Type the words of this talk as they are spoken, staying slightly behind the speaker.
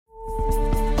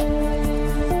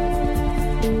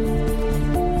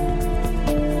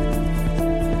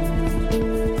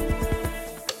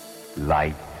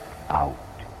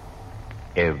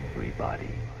everybody.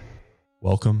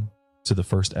 Welcome to the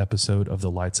first episode of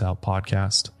the Lights Out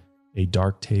podcast, a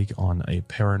dark take on a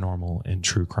paranormal and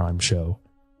true crime show.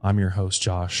 I'm your host,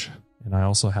 Josh, and I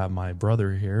also have my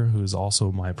brother here, who's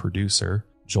also my producer,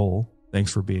 Joel.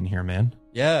 Thanks for being here, man.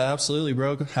 Yeah, absolutely,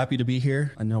 bro. Happy to be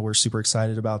here. I know we're super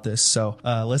excited about this, so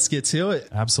let's get to it.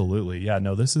 Absolutely. Yeah,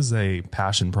 no, this is a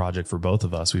passion project for both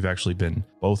of us. We've actually been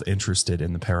both interested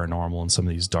in the paranormal and some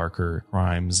of these darker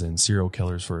crimes and serial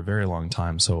killers for a very long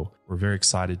time. So we're very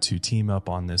excited to team up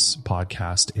on this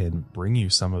podcast and bring you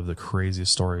some of the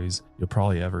craziest stories you'll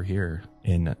probably ever hear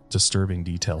in disturbing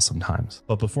detail sometimes.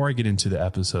 But before I get into the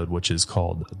episode, which is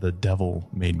called The Devil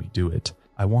Made Me Do It,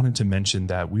 I wanted to mention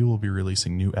that we will be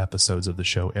releasing new episodes of the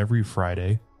show every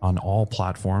Friday on all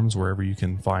platforms. Wherever you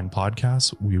can find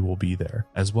podcasts, we will be there,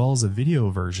 as well as a video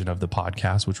version of the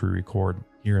podcast, which we record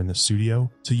here in the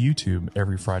studio, to YouTube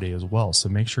every Friday as well. So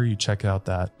make sure you check out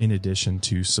that, in addition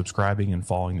to subscribing and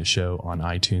following the show on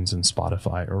iTunes and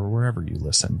Spotify or wherever you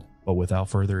listen. But without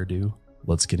further ado,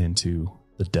 let's get into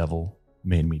The Devil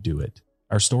Made Me Do It.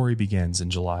 Our story begins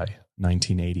in July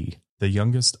 1980. The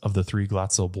youngest of the three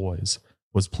Glatzel boys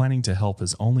was planning to help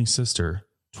his only sister,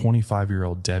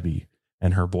 25-year-old Debbie,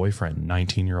 and her boyfriend,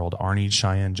 19-year-old Arnie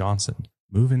Cheyenne Johnson,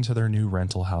 move into their new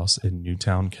rental house in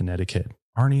Newtown, Connecticut.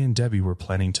 Arnie and Debbie were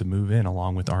planning to move in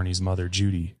along with Arnie's mother,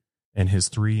 Judy, and his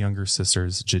three younger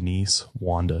sisters, Janice,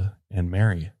 Wanda, and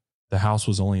Mary. The house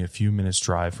was only a few minutes'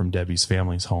 drive from Debbie's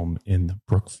family's home in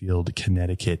Brookfield,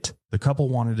 Connecticut. The couple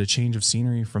wanted a change of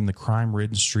scenery from the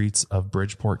crime-ridden streets of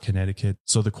Bridgeport, Connecticut,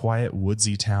 so the quiet,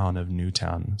 woodsy town of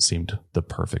Newtown seemed the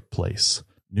perfect place.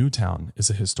 Newtown is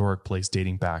a historic place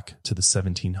dating back to the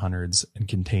 1700s and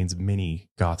contains many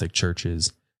Gothic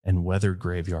churches and weathered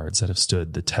graveyards that have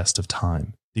stood the test of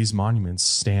time. These monuments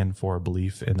stand for a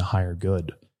belief in the higher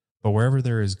good. But wherever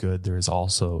there is good, there is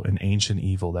also an ancient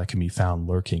evil that can be found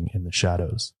lurking in the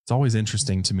shadows. It's always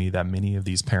interesting to me that many of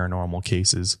these paranormal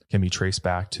cases can be traced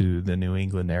back to the New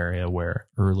England area where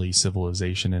early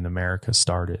civilization in America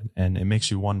started, and it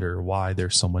makes you wonder why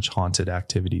there's so much haunted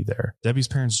activity there. Debbie's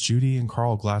parents, Judy and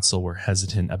Carl Glatzel, were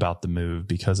hesitant about the move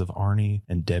because of Arnie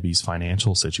and Debbie's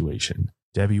financial situation.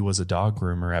 Debbie was a dog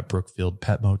groomer at Brookfield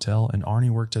Pet Motel, and Arnie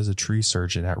worked as a tree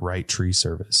surgeon at Wright Tree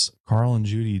Service. Carl and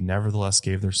Judy nevertheless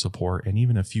gave their support and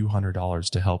even a few $100s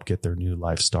to help get their new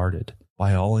life started.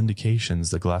 By all indications,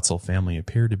 the Glatzel family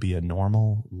appeared to be a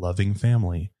normal, loving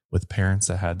family with parents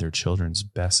that had their children's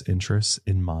best interests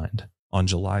in mind. On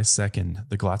July 2nd,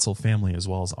 the Glatzel family, as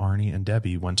well as Arnie and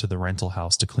Debbie, went to the rental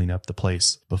house to clean up the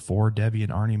place before Debbie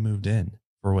and Arnie moved in.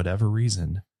 For whatever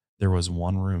reason, there was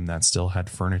one room that still had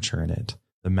furniture in it.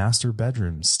 The master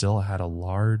bedroom still had a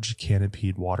large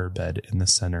canopied waterbed in the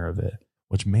center of it,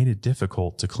 which made it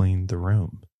difficult to clean the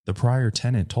room. The prior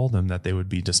tenant told them that they would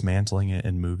be dismantling it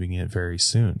and moving it very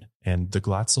soon, and the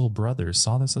Glatzel brothers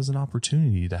saw this as an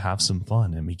opportunity to have some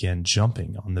fun and began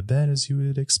jumping on the bed as you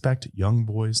would expect young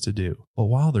boys to do. But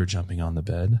while they're jumping on the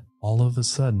bed, all of a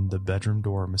sudden the bedroom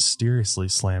door mysteriously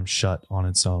slams shut on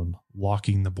its own,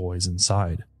 locking the boys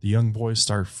inside. The young boys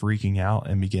start freaking out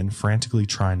and begin frantically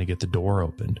trying to get the door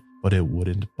open, but it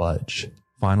wouldn't budge.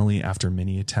 Finally, after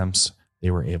many attempts,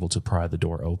 they were able to pry the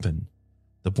door open.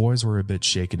 The boys were a bit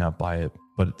shaken up by it,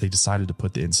 but they decided to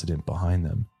put the incident behind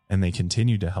them, and they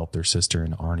continued to help their sister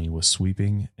and Arnie with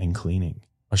sweeping and cleaning.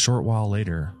 A short while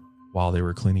later, while they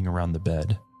were cleaning around the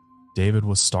bed, David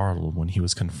was startled when he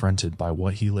was confronted by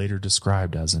what he later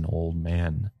described as an old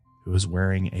man who was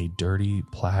wearing a dirty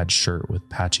plaid shirt with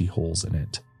patchy holes in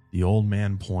it. The old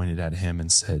man pointed at him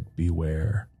and said,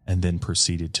 "Beware," and then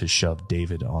proceeded to shove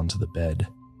David onto the bed.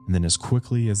 And then as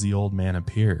quickly as the old man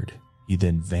appeared, he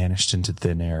then vanished into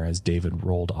thin air as David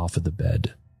rolled off of the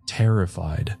bed.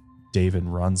 Terrified, David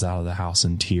runs out of the house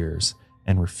in tears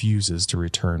and refuses to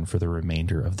return for the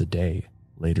remainder of the day.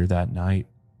 Later that night,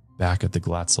 back at the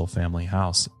Glatzel family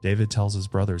house, David tells his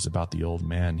brothers about the old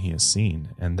man he has seen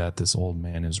and that this old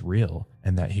man is real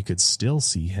and that he could still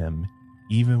see him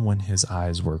even when his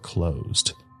eyes were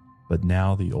closed. But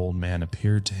now the old man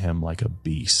appeared to him like a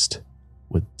beast,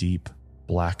 with deep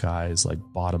black eyes like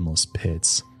bottomless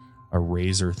pits, a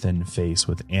razor-thin face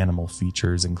with animal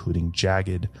features including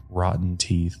jagged, rotten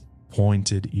teeth,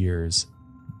 pointed ears,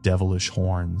 devilish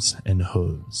horns, and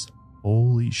hooves.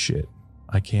 Holy shit.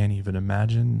 I can't even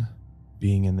imagine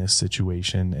being in this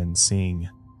situation and seeing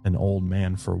an old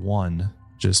man, for one,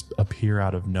 just appear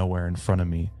out of nowhere in front of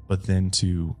me, but then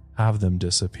to have them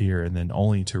disappear and then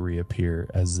only to reappear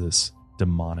as this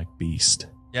demonic beast.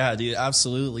 Yeah, dude,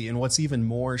 absolutely. And what's even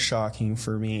more shocking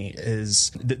for me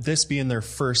is this being their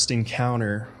first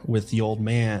encounter with the old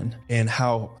man and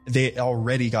how they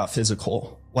already got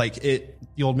physical. Like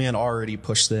the old man already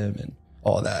pushed them and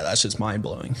all of that. That's just mind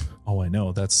blowing. Oh, I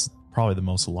know. That's probably the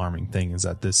most alarming thing, is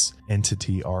that this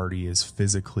entity already is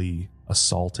physically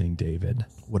assaulting David.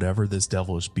 Whatever this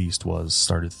devilish beast was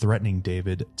started threatening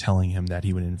David, telling him that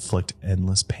he would inflict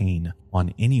endless pain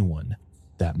on anyone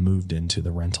that moved into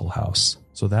the rental house.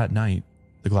 So that night,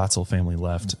 the Glatzel family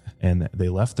left, and they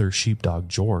left their sheepdog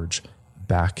George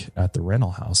back at the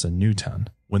rental house in Newtown.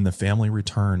 When the family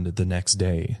returned the next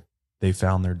day, they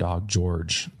found their dog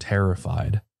George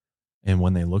terrified. And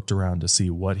when they looked around to see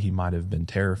what he might have been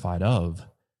terrified of,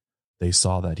 they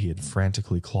saw that he had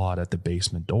frantically clawed at the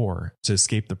basement door to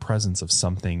escape the presence of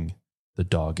something the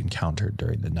dog encountered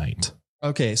during the night.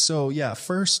 Okay, so yeah,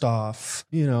 first off,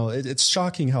 it's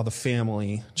shocking how the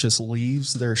family just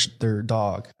leaves their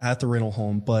dog at the rental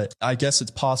home, but I guess it's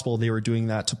possible they were doing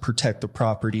that to protect the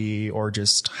property or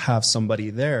just have somebody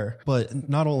there. But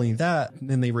not only that,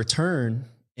 then they return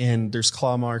and there's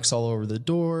claw marks all over the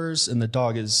doors, and the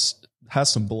dog has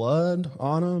some blood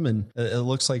on him, and it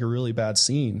looks like a really bad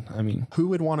scene. I mean, who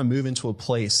would want to move into a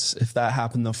place if that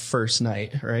happened the first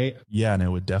night, right? Yeah, and it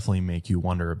would definitely make you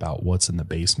wonder about what's in the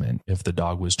basement if the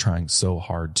dog was trying so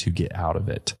hard to get out of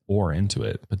it or into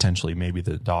it. Potentially, maybe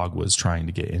the dog was trying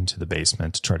to get into the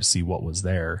basement to try to see what was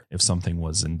there if something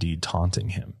was indeed taunting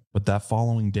him. But that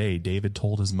following day, David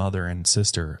told his mother and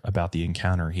sister about the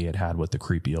encounter he had had with the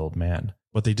creepy old man.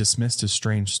 But they dismissed his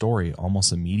strange story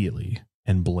almost immediately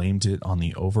and blamed it on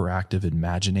the overactive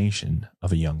imagination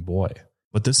of a young boy.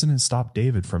 But this didn't stop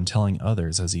David from telling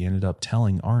others, as he ended up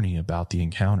telling Arnie about the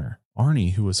encounter.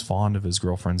 Arnie, who was fond of his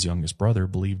girlfriend's youngest brother,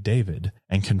 believed David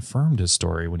and confirmed his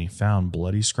story when he found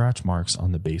bloody scratch marks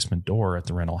on the basement door at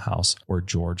the rental house where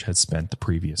George had spent the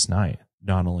previous night.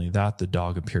 Not only that, the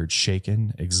dog appeared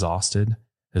shaken, exhausted,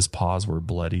 his paws were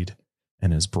bloodied,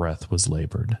 and his breath was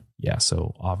labored. Yeah,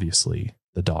 so obviously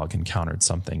the dog encountered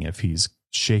something if he's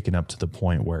shaken up to the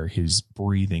point where his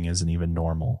breathing isn't even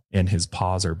normal and his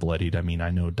paws are bloodied. I mean, I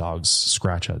know dogs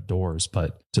scratch at doors,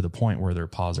 but to the point where their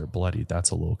paws are bloodied,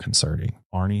 that's a little concerning.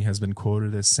 Arnie has been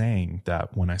quoted as saying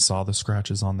that when I saw the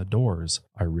scratches on the doors,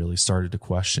 I really started to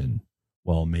question,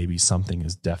 well, maybe something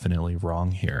is definitely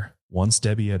wrong here. Once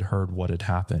Debbie had heard what had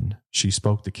happened, she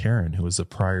spoke to Karen, who was a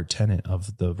prior tenant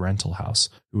of the rental house,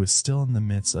 who was still in the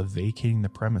midst of vacating the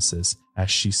premises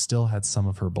as she still had some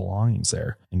of her belongings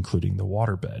there, including the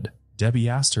waterbed. Debbie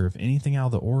asked her if anything out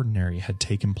of the ordinary had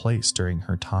taken place during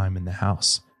her time in the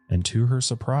house, and to her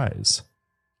surprise,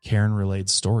 Karen relayed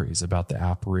stories about the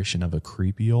apparition of a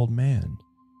creepy old man,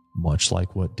 much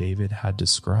like what David had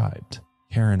described.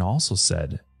 Karen also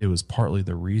said it was partly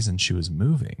the reason she was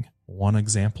moving. One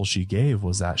example she gave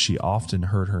was that she often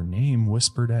heard her name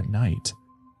whispered at night,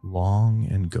 long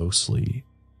and ghostly.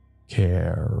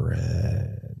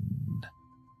 Karen.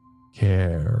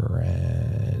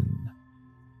 Karen.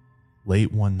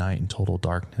 Late one night in total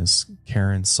darkness,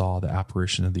 Karen saw the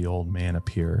apparition of the old man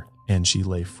appear, and she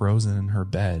lay frozen in her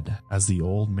bed as the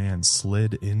old man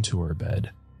slid into her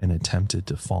bed and attempted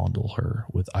to fondle her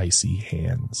with icy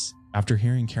hands. After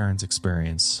hearing Karen's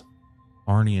experience,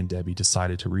 Arnie and Debbie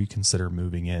decided to reconsider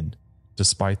moving in,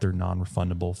 despite their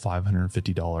non-refundable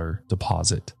 $550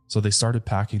 deposit. So they started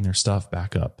packing their stuff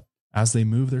back up. As they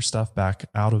moved their stuff back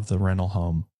out of the rental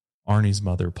home, Arnie's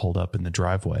mother pulled up in the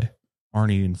driveway.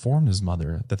 Arnie informed his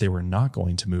mother that they were not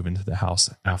going to move into the house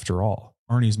after all.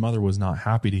 Arnie's mother was not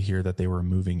happy to hear that they were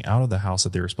moving out of the house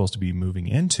that they were supposed to be moving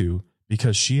into,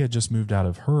 because she had just moved out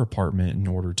of her apartment in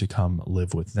order to come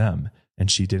live with them, and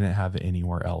she didn't have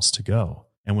anywhere else to go.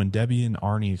 And when Debbie and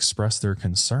Arnie expressed their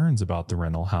concerns about the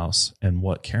rental house and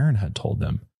what Karen had told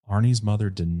them, Arnie's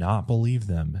mother did not believe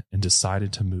them and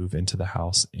decided to move into the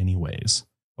house anyways.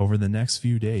 Over the next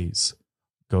few days,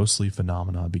 ghostly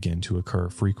phenomena began to occur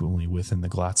frequently within the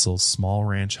Glatzels' small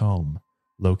ranch home,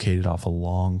 located off a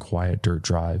long, quiet dirt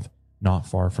drive not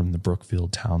far from the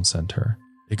Brookfield town center.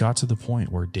 It got to the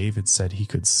point where David said he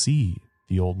could see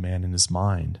the old man in his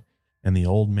mind, and the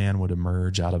old man would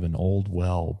emerge out of an old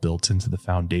well built into the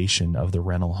foundation of the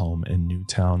rental home in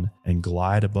Newtown and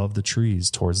glide above the trees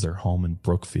towards their home in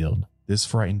Brookfield. This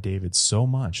frightened David so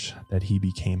much that he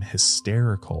became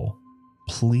hysterical,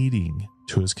 pleading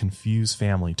to his confused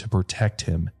family to protect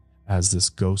him as this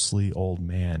ghostly old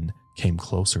man came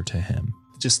closer to him.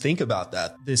 Just think about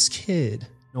that. This kid,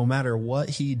 no matter what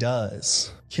he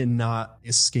does, cannot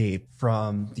escape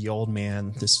from the old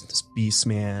man, this beast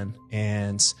man.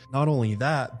 And not only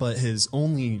that, but his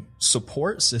only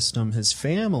support system, his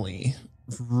family,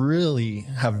 really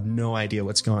have no idea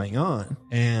what's going on.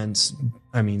 And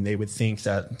I mean, they would think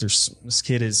that this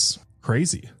kid is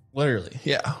Crazy. Literally.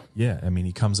 Yeah. Yeah. I mean,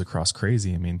 he comes across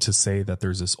crazy. I mean, to say that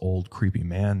there's this old creepy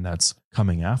man that's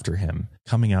coming after him,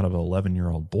 coming out of an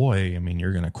 11-year-old boy, I mean,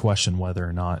 you're going to question whether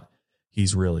or not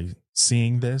he's really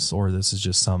seeing this or this is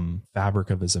just some fabric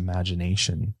of his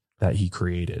imagination that he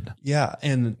created. Yeah.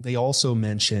 And they also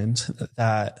mentioned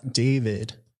that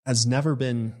David has never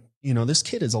been, this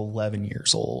kid is 11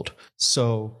 years old.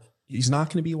 So he's not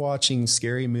going to be watching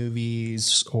scary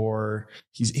movies, or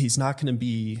he's not going to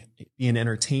be being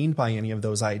entertained by any of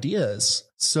those ideas.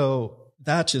 So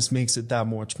that just makes it that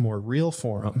much more real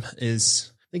for him.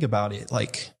 Think about it.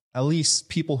 Like, at least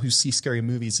people who see scary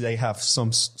movies, they have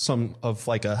some of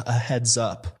like a heads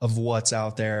up of what's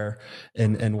out there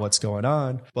and what's going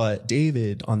on. But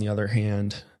David, on the other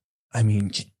hand, I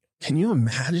mean, can you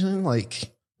imagine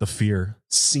like the fear,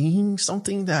 seeing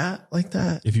something like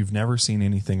that? If you've never seen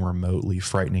anything remotely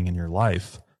frightening in your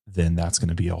life, then that's going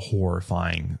to be a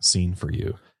horrifying scene for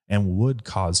you and would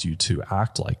cause you to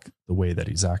act like the way that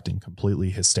he's acting, completely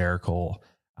hysterical,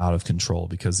 out of control,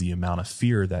 because the amount of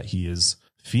fear that he is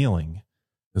feeling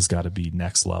has got to be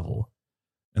next level.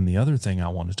 And the other thing I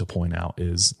wanted to point out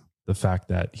is the fact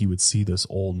that he would see this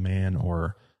old man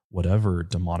or whatever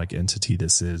demonic entity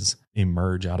this is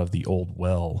emerge out of the old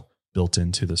well built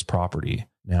into this property.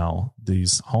 Now,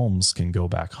 these homes can go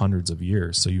back hundreds of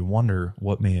years. So you wonder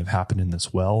what may have happened in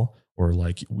this well, or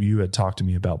like you had talked to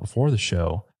me about before the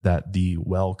show, that the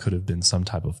well could have been some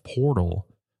type of portal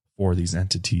for these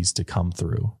entities to come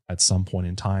through. At some point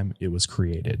in time, it was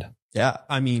created. Yeah.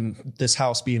 I mean, this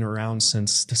house being around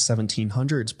since the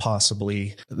 1700s,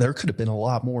 possibly, there could have been a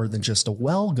lot more than just a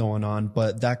well going on,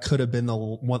 but that could have been the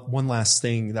one last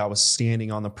thing that was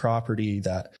standing on the property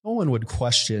that no one would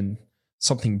question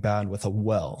something bad with a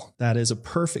well. That is a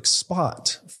perfect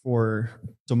spot for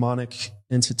demonic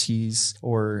entities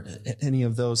or any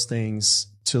of those things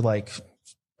to like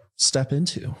step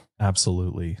into.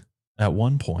 Absolutely. At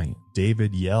one point,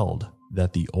 David yelled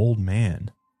that the old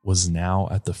man was now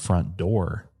at the front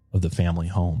door of the family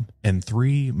home, and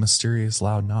 3 mysterious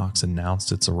loud knocks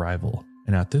announced its arrival.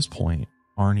 And at this point,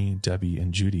 Arnie, Debbie,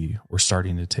 and Judy were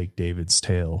starting to take David's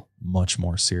tale much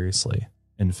more seriously.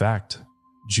 In fact,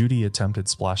 Judy attempted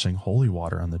splashing holy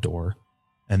water on the door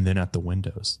and then at the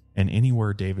windows and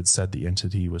anywhere David said the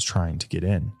entity was trying to get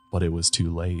in, but it was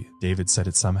too late. David said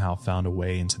it somehow found a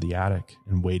way into the attic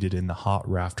and waited in the hot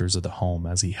rafters of the home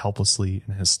as he helplessly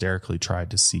and hysterically tried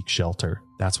to seek shelter.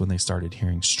 That's when they started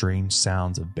hearing strange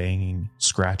sounds of banging,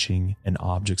 scratching, and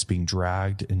objects being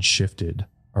dragged and shifted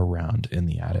around in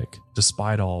the attic.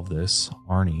 Despite all of this,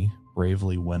 Arnie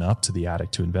bravely went up to the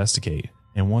attic to investigate.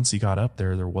 And once he got up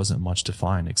there, there wasn't much to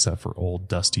find except for old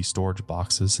dusty storage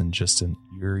boxes and just an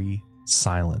eerie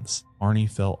silence. Arnie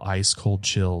felt ice cold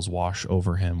chills wash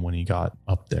over him when he got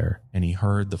up there, and he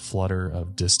heard the flutter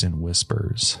of distant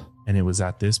whispers. And it was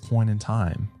at this point in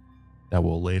time that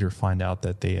we'll later find out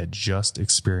that they had just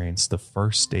experienced the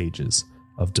first stages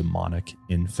of demonic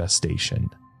infestation.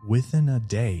 Within a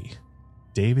day,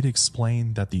 David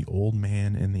explained that the old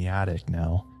man in the attic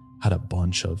now had a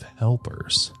bunch of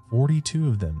helpers, 42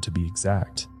 of them to be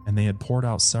exact, and they had poured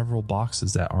out several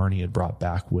boxes that Arnie had brought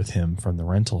back with him from the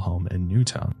rental home in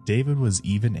Newtown. David was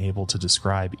even able to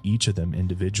describe each of them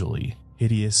individually.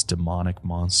 Hideous demonic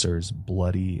monsters,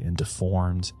 bloody and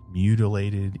deformed,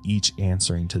 mutilated, each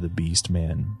answering to the beast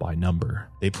man by number.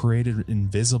 They paraded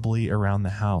invisibly around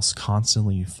the house,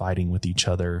 constantly fighting with each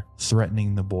other,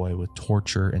 threatening the boy with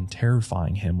torture and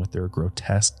terrifying him with their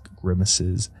grotesque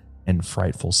grimaces and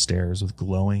frightful stares with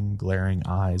glowing, glaring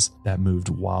eyes that moved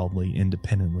wildly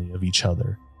independently of each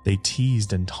other. They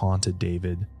teased and taunted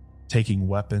David, taking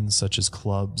weapons such as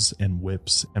clubs and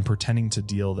whips and pretending to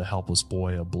deal the helpless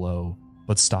boy a blow,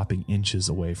 but stopping inches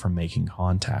away from making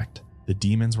contact. The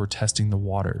demons were testing the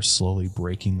waters, slowly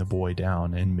breaking the boy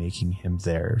down and making him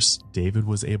theirs. David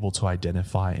was able to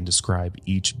identify and describe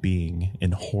each being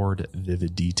in horrid,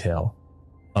 vivid detail.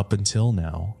 Up until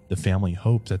now, the family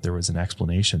hoped that there was an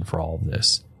explanation for all of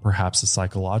this, perhaps a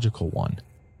psychological one,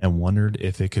 and wondered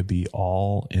if it could be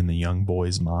all in the young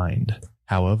boy's mind.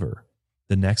 However,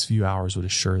 the next few hours would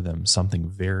assure them something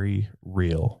very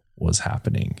real was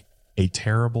happening. A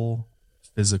terrible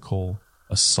physical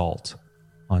assault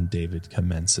on David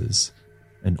commences.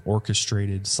 An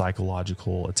orchestrated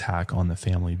psychological attack on the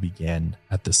family began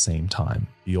at the same time.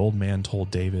 The old man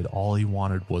told David all he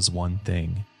wanted was one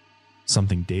thing,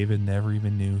 something David never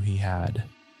even knew he had: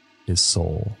 his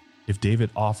soul. If David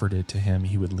offered it to him,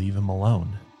 he would leave him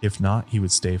alone. If not, he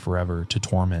would stay forever to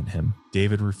torment him.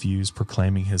 David refused,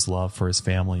 proclaiming his love for his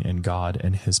family and God,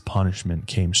 and his punishment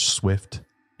came swift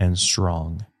and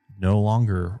strong. No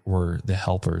longer were the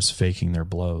helpers faking their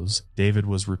blows. David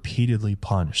was repeatedly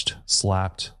punched,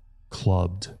 slapped,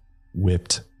 clubbed,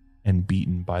 whipped, and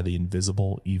beaten by the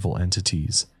invisible evil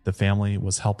entities. The family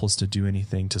was helpless to do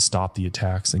anything to stop the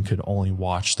attacks and could only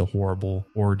watch the horrible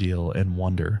ordeal and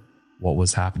wonder what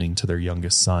was happening to their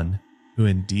youngest son, who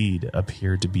indeed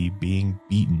appeared to be being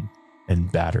beaten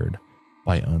and battered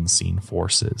by unseen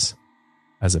forces.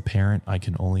 As a parent, I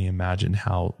can only imagine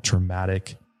how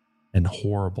traumatic and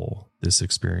horrible this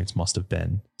experience must have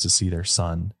been to see their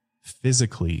son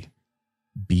physically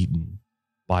beaten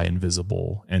by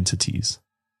invisible entities.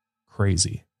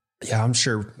 Crazy. Yeah, I'm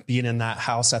sure being in that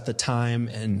house at the time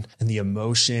and the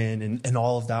emotion and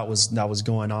all of that was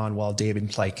going on while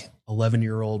David, like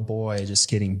 11-year-old boy, just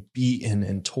getting beaten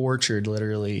and tortured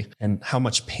literally, and how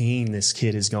much pain this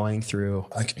kid is going through.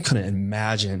 I couldn't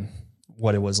imagine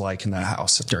what it was like in that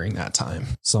house during that time.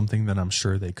 Something that I'm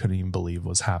sure they couldn't even believe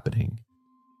was happening.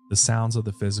 The sounds of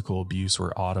the physical abuse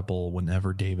were audible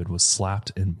whenever David was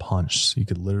slapped and punched. So you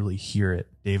could literally hear it.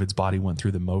 David's body went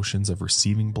through the motions of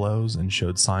receiving blows and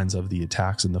showed signs of the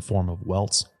attacks in the form of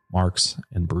welts, marks,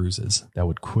 and bruises that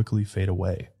would quickly fade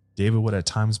away. David would at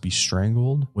times be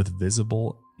strangled with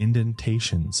visible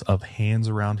indentations of hands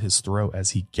around his throat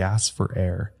as he gasped for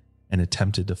air and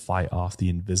attempted to fight off the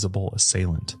invisible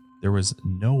assailant. There was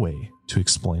no way to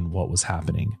explain what was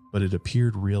happening, but it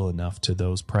appeared real enough to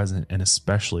those present and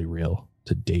especially real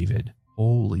to David.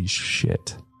 Holy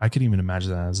shit. I couldn't even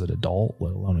imagine that as an adult,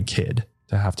 let alone a kid,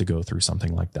 to have to go through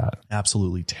something like that.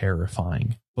 Absolutely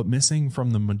terrifying. But missing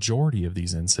from the majority of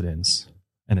these incidents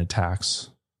and attacks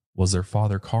was their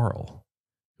father, Carl,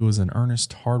 who was an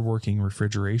earnest, hardworking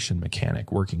refrigeration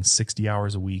mechanic working 60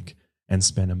 hours a week and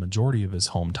spent a majority of his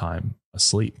home time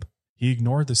asleep. He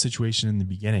ignored the situation in the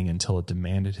beginning until it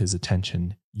demanded his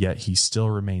attention, yet he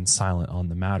still remained silent on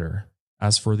the matter.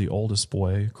 As for the oldest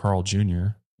boy, Carl Jr.,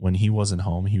 when he wasn't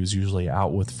home, he was usually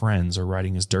out with friends or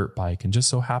riding his dirt bike and just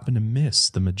so happened to miss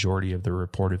the majority of the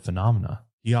reported phenomena.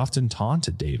 He often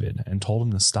taunted David and told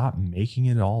him to stop making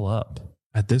it all up.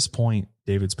 At this point,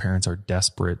 David's parents are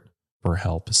desperate for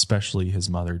help, especially his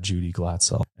mother, Judy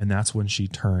Glatzel, and that's when she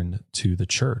turned to the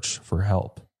church for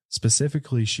help.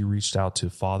 Specifically, she reached out to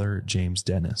Father James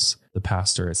Dennis, the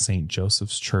pastor at St.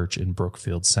 Joseph's Church in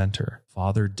Brookfield Center.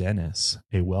 Father Dennis,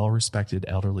 a well-respected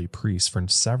elderly priest for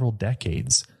several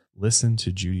decades, listened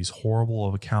to Judy's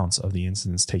horrible accounts of the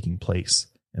incidents taking place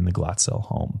in the Glatzel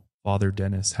home. Father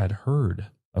Dennis had heard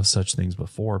of such things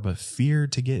before, but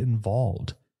feared to get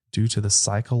involved due to the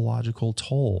psychological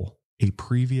toll a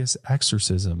previous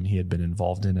exorcism he had been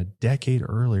involved in a decade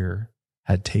earlier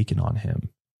had taken on him.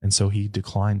 And so he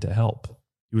declined to help.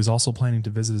 He was also planning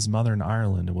to visit his mother in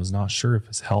Ireland and was not sure if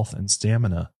his health and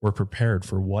stamina were prepared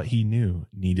for what he knew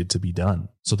needed to be done.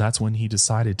 So that's when he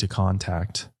decided to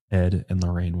contact Ed and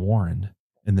Lorraine Warren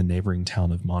in the neighboring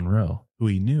town of Monroe, who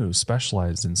he knew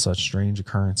specialized in such strange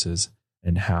occurrences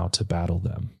and how to battle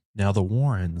them. Now, the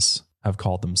Warrens have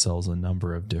called themselves a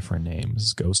number of different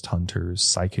names: ghost hunters,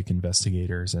 psychic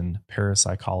investigators, and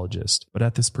parapsychologists. But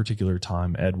at this particular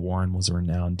time, Ed Warren was a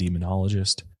renowned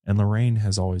demonologist, and Lorraine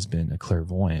has always been a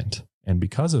clairvoyant. And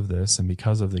because of this, and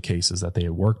because of the cases that they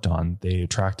had worked on, they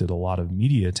attracted a lot of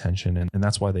media attention, and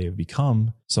that's why they have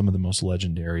become some of the most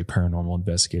legendary paranormal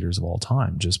investigators of all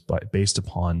time, based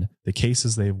upon the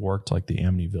cases they've worked, like the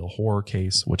Amityville horror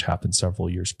case, which happened several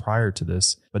years prior to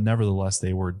this. But nevertheless,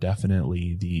 they were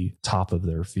definitely the top of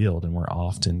their field and were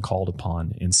often called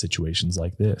upon in situations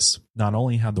like this. Not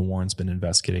only have the Warrens been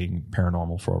investigating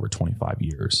paranormal for over 25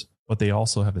 years, but they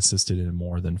also have assisted in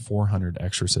more than 400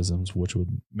 exorcisms, which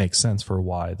would make sense for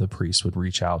why the priest would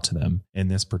reach out to them in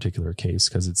this particular case,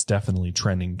 because it's definitely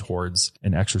trending towards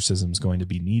an exorcism is going to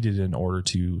be needed in order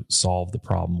to solve the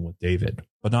problem with David.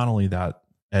 But not only that,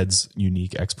 Ed's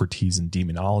unique expertise in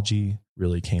demonology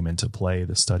really came into play,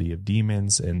 the study of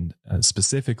demons, and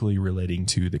specifically relating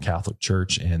to the Catholic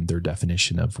Church and their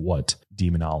definition of what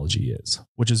demonology is,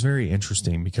 which is very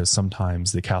interesting because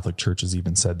sometimes the Catholic Church has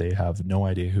even said they have no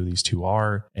idea who these two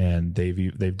are, and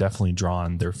they've definitely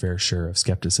drawn their fair share of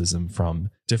skepticism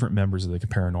from different members of the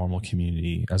paranormal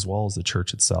community as well as the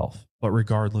church itself. But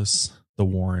regardless, the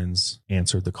Warrens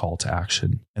answered the call to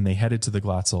action, and they headed to the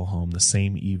Glatzel home the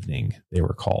same evening they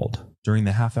were called. During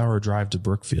the half-hour drive to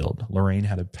Brookfield, Lorraine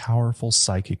had a powerful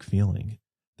psychic feeling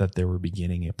that they were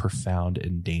beginning a profound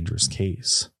and dangerous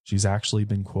case. She's actually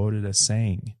been quoted as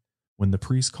saying, "When the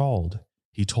priest called,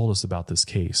 he told us about this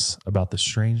case, about the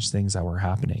strange things that were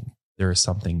happening. There is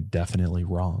something definitely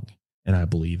wrong, and I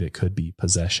believe it could be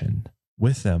possession."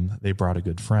 With them, they brought a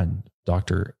good friend,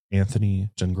 Dr. Anthony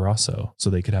Giangrasso, so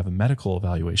they could have a medical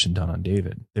evaluation done on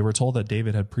David. They were told that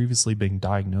David had previously been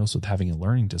diagnosed with having a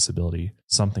learning disability,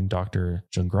 something Dr.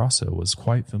 Giangrasso was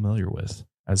quite familiar with,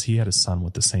 as he had a son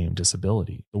with the same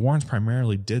disability. The Warrens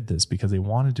primarily did this because they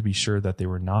wanted to be sure that they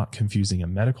were not confusing a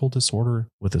medical disorder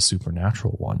with a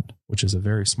supernatural one, which is a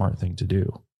very smart thing to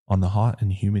do. On the hot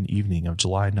and humid evening of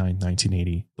July 9,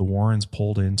 1980, the Warrens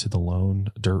pulled into the lone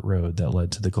dirt road that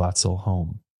led to the Glatzel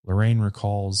home. Lorraine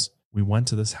recalls, "We went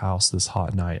to this house this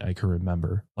hot night I can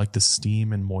remember, like the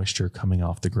steam and moisture coming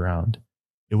off the ground.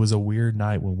 It was a weird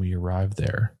night when we arrived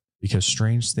there, because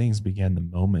strange things began the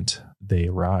moment they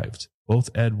arrived.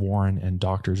 Both Ed Warren and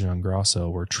Dr.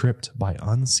 Giangrasso were tripped by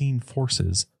unseen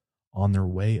forces on their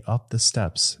way up the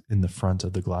steps in the front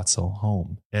of the Glatzel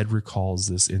home." Ed recalls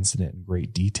this incident in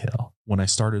great detail. "When I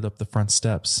started up the front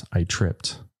steps, I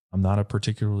tripped. I'm not a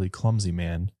particularly clumsy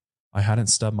man. I hadn't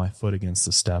stubbed my foot against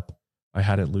the step. I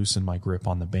hadn't loosened my grip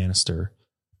on the banister,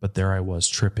 but there I was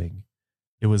tripping.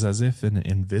 It was as if an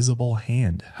invisible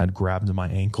hand had grabbed my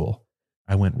ankle.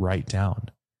 I went right down.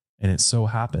 And it so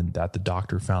happened that the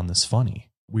doctor found this funny.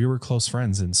 We were close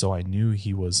friends, and so I knew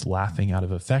he was laughing out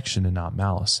of affection and not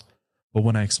malice. But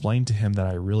when I explained to him that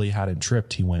I really hadn't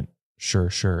tripped, he went,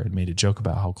 'Sure,' and made a joke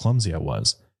about how clumsy I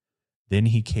was. Then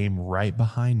he came right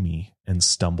behind me and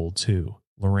stumbled too."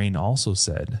 Lorraine also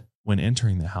said, "When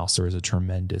entering the house, there was a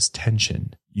tremendous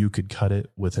tension. You could cut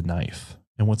it with a knife."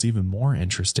 And what's even more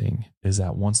interesting is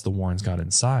that once the Warrens got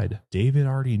inside, David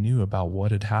already knew about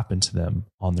what had happened to them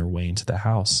on their way into the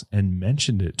house and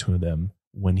mentioned it to them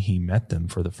when he met them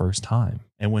for the first time.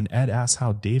 And when Ed asked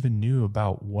how David knew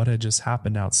about what had just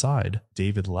happened outside,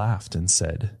 David laughed and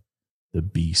said, "The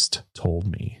beast told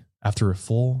me." After a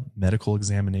full medical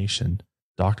examination,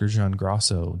 Dr.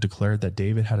 Giangrasso declared that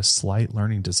David had a slight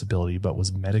learning disability but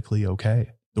was medically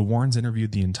okay. The Warrens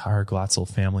interviewed the entire Glatzel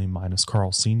family minus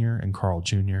Carl Sr. and Carl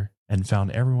Jr. and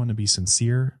found everyone to be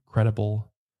sincere,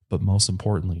 credible, but most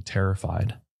importantly,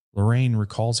 terrified. Lorraine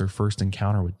recalls her first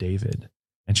encounter with David,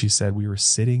 and she said, "We were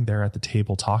sitting there at the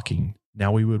table talking.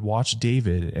 Now we would watch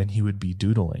David and he would be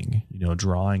doodling,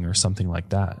 drawing or something like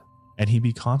that. And he'd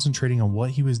be concentrating on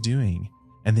what he was doing,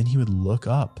 and then he would look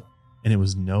up, and it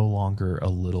was no longer a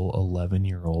little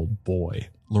 11-year-old boy."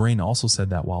 Lorraine also said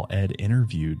that while Ed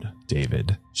interviewed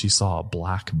David, she saw a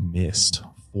black mist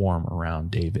form around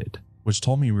David, which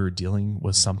told me we were dealing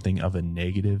with something of a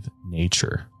negative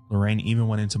nature. Lorraine even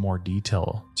went into more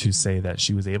detail to say that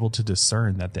she was able to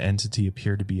discern that the entity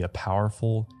appeared to be a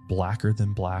powerful, blacker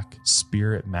than black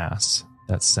spirit mass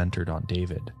that centered on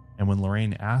David. And when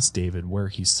Lorraine asked David where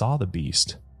he saw the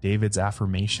beast, David's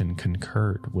affirmation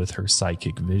concurred with her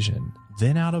psychic vision.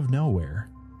 Then out of nowhere,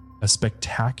 a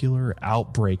spectacular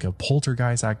outbreak of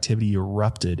poltergeist activity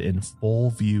erupted in full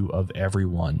view of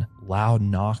everyone. Loud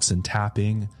knocks and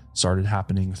tapping started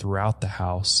happening throughout the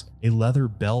house. A leather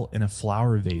belt and a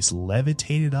flower vase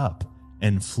levitated up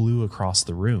and flew across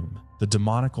the room. The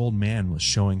demonic old man was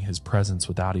showing his presence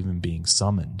without even being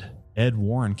summoned. Ed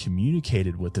Warren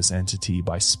communicated with this entity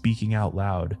by speaking out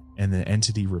loud, and the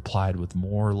entity replied with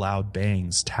more loud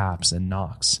bangs, taps, and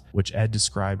knocks, which Ed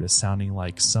described as sounding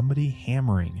like somebody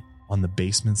hammering on the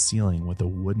basement ceiling with a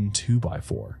wooden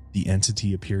 2x4. The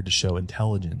entity appeared to show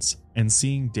intelligence, and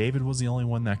seeing David was the only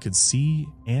one that could see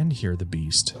and hear the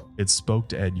beast, it spoke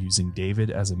to Ed using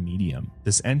David as a medium.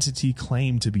 This entity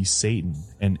claimed to be Satan,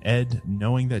 and Ed,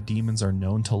 knowing that demons are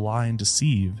known to lie and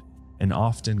deceive, and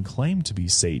often claim to be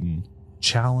Satan,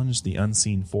 challenged the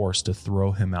unseen force to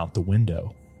throw him out the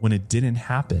window. When it didn't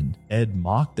happen, Ed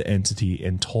mocked the entity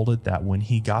and told it that when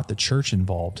he got the church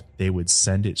involved, they would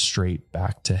send it straight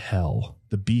back to hell.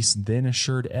 The beast then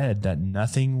assured Ed that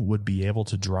nothing would be able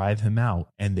to drive him out,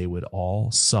 and they would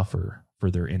all suffer for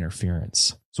their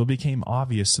interference. So it became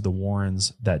obvious to the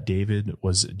Warrens that David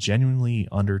was genuinely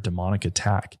under demonic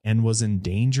attack and was in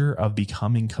danger of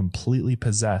becoming completely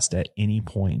possessed at any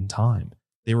point in time.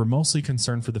 They were mostly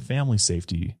concerned for the family's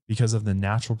safety because of the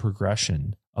natural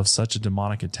progression of such a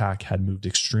demonic attack had moved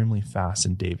extremely fast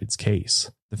in David's case.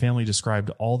 The family described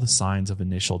all the signs of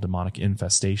initial demonic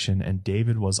infestation, and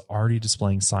David was already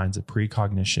displaying signs of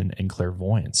precognition and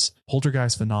clairvoyance.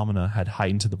 Poltergeist phenomena had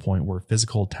heightened to the point where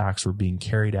physical attacks were being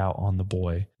carried out on the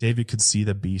boy. David could see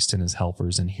the beast and his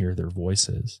helpers and hear their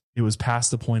voices. It was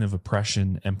past the point of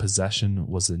oppression, and possession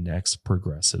was the next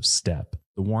progressive step.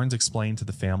 The Warrens explained to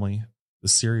the family the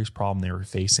serious problem they were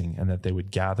facing, and that they would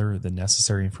gather the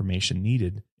necessary information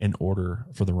needed in order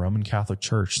for the Roman Catholic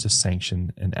Church to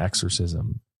sanction an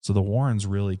exorcism So the Warrens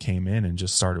really came in and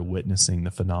just started witnessing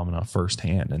the phenomena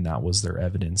firsthand. And that was their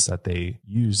evidence that they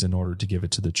used in order to give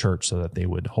it to the church so that they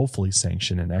would hopefully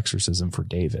sanction an exorcism for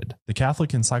David. The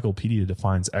Catholic Encyclopedia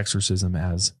defines exorcism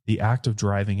as the act of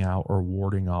driving out or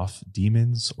warding off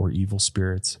demons or evil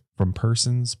spirits from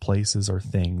persons, places, or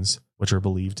things which are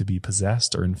believed to be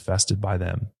possessed or infested by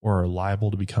them, or are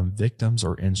liable to become victims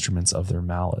or instruments of their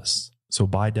malice. So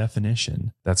by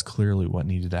definition, that's clearly what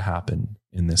needed to happen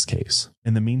in this case.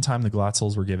 In the meantime, the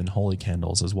Glatzels were given holy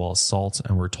candles as well as salt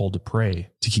and were told to pray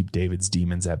to keep David's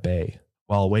demons at bay.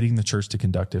 While awaiting the church to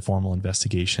conduct a formal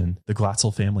investigation, the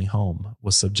Glatzel family home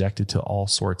was subjected to all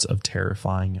sorts of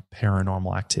terrifying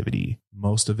paranormal activity,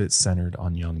 most of it centered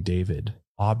on young David.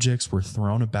 Objects were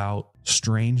thrown about,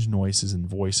 strange noises and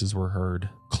voices were heard,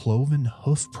 cloven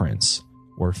hoof prints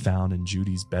were found in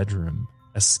Judy's bedroom.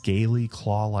 A scaly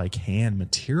claw-like hand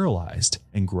materialized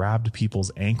and grabbed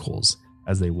people's ankles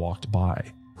as they walked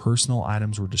by. Personal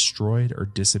items were destroyed or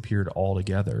disappeared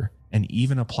altogether, and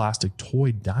even a plastic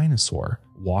toy dinosaur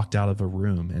walked out of a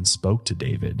room and spoke to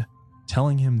David,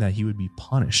 telling him that he would be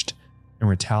punished in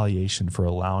retaliation for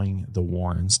allowing the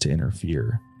Warrens to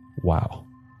interfere. Wow,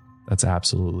 that's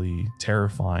absolutely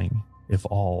terrifying if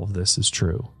all of this is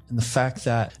true. And the fact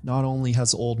that not only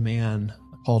has the old man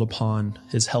called upon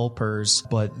his helpers,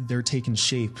 but they're taking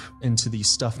shape into these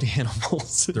stuffed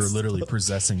animals. They're literally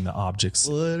possessing the objects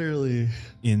literally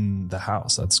in the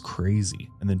house. That's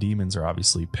crazy. And the demons are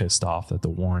obviously pissed off that the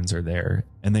Warrens are there,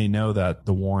 and they know that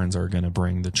the Warrens are going to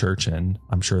bring the church in.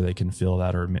 I'm sure they can feel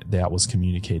that, or that was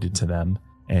communicated to them,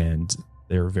 and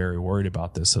they're very worried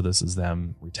about this. So this is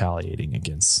them retaliating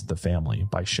against the family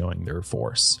by showing their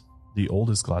force. The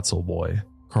oldest Glatzel boy,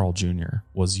 Carl Jr.,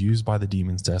 was used by the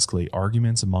demons to escalate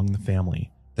arguments among the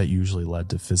family that usually led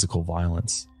to physical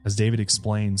violence. As David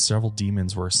explained, several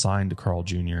demons were assigned to Carl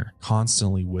Jr.,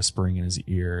 constantly whispering in his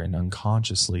ear and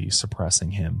unconsciously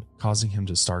suppressing him, causing him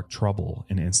to start trouble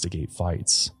and instigate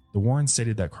fights. The Warrens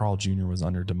stated that Carl Jr. was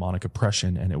under demonic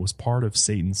oppression, and it was part of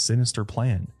Satan's sinister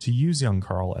plan to use young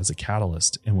Carl as a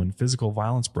catalyst, and when physical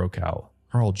violence broke out,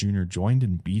 Carl Jr. joined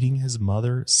in beating his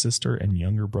mother, sister, and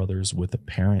younger brothers with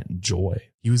apparent joy.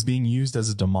 He was being used as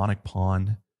a demonic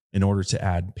pawn in order to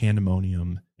add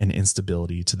pandemonium and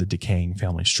instability to the decaying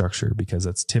family structure, because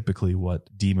that's typically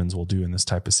what demons will do in this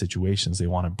type of situations. They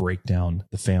want to break down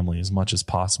the family as much as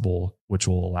possible, which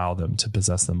will allow them to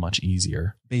possess them much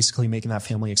easier. Basically making that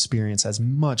family experience as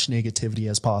much negativity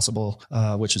as possible,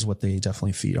 which is what they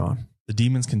definitely feed on. The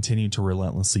demons continued to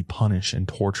relentlessly punish and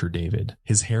torture David.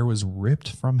 His hair was ripped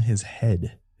from his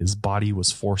head. His body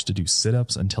was forced to do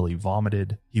sit-ups until he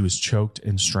vomited. He was choked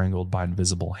and strangled by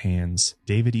invisible hands.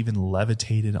 David even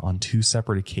levitated on 2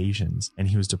 separate occasions, and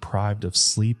he was deprived of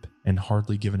sleep and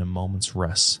hardly given a moment's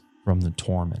rest from the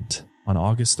torment. On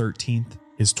August 13th,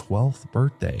 his 12th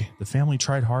birthday, the family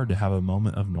tried hard to have a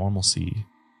moment of normalcy.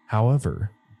 However,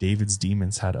 David's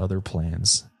demons had other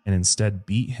plans and instead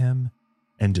beat him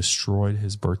and destroyed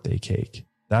his birthday cake.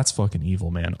 That's fucking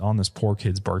evil, man. On this poor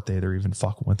kid's birthday, they're even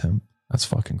fucking with him. That's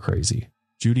fucking crazy.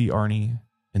 Judy, Arnie,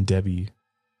 and Debbie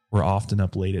were often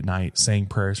up late at night saying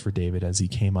prayers for David as he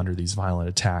came under these violent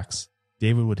attacks.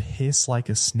 David would hiss like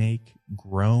a snake,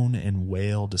 groan and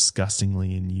wail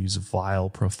disgustingly, and use vile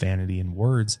profanity and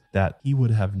words that he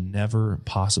would have never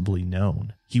possibly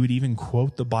known. He would even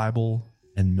quote the Bible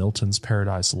and Milton's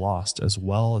Paradise Lost, as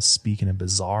well as speak in a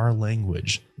bizarre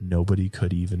language nobody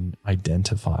could even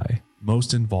identify.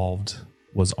 Most involved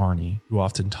was Arnie, who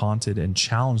often taunted and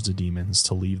challenged the demons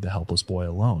to leave the helpless boy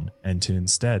alone and to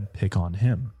instead pick on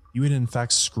him. He would in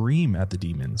fact scream at the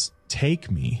demons, "Take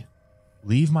me,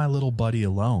 leave my little buddy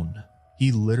alone."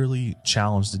 He literally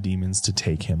challenged the demons to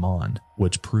take him on,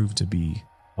 which proved to be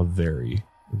a very,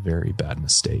 very bad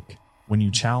mistake. When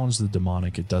you challenge the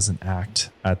demonic, it doesn't act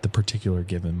at the particular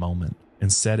given moment.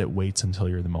 Instead, it waits until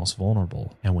you're the most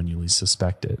vulnerable and when you least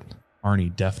suspect it.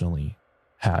 Arnie definitely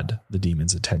had the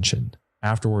demon's attention.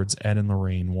 Afterwards, Ed and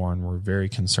Lorraine Warren were very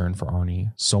concerned for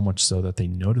Arnie, so much so that they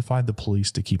notified the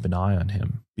police to keep an eye on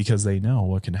him, because they know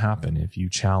what can happen if you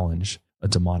challenge a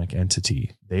demonic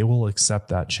entity. They will accept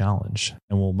that challenge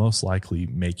and will most likely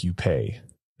make you pay.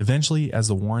 Eventually, as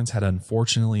the Warrens had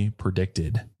unfortunately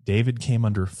predicted, David came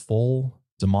under full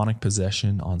demonic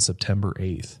possession on September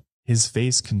 8th. His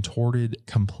face contorted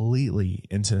completely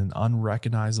into an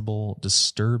unrecognizable,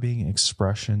 disturbing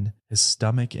expression. His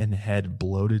stomach and head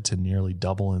bloated to nearly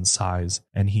double in size,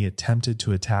 and he attempted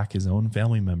to attack his own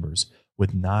family members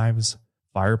with knives,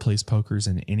 fireplace pokers,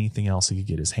 and anything else he could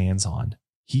get his hands on.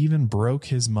 He even broke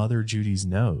his mother Judy's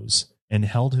nose and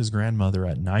held his grandmother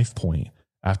at knife point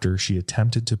after she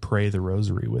attempted to pray the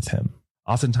rosary with him.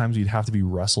 Oftentimes, he'd have to be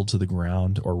wrestled to the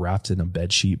ground or wrapped in a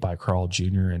bedsheet by Carl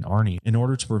Jr. and Arnie in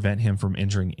order to prevent him from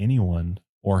injuring anyone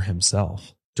or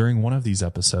himself. During one of these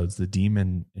episodes, the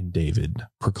demon in David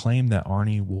proclaimed that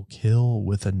Arnie will kill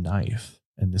with a knife,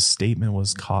 and this statement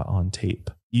was caught on tape.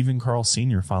 Even Carl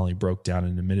Sr. finally broke down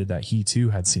and admitted that he too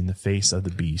had seen the face of the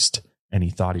beast, and he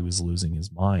thought he was losing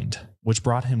his mind, which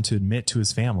brought him to admit to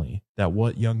his family that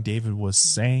what young David was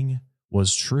saying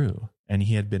was true, and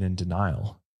he had been in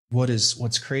denial.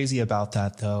 What's crazy about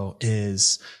that, though,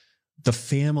 is the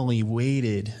family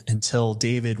waited until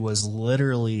David was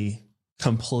literally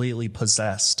completely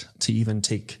possessed to even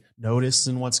take notice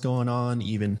in what's going on.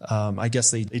 Even I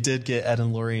guess they did get Ed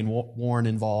and Lorraine Warren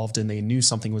involved, and they knew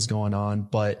something was going on,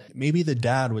 but maybe the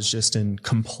dad was just in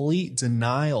complete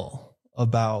denial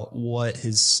about what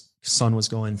his son was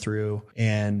going through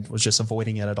and was just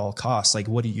avoiding it at all costs. Like,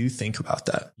 what do you think about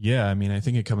that? Yeah, I mean, I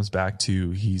think it comes back to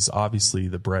he's obviously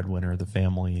the breadwinner of the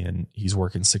family, and he's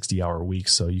working 60-hour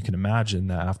weeks. So you can imagine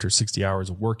that after 60 hours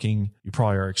of working, you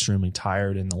probably are extremely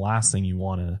tired. And the last thing you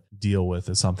want to deal with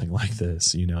is something like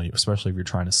this, especially if you're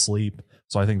trying to sleep.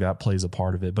 So I think that plays a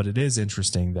part of it. But it is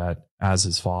interesting that as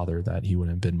his father, that he would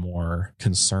have been more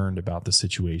concerned about the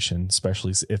situation,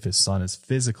 especially if his son is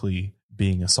physically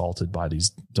being assaulted by these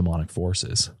demonic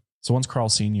forces. So once Carl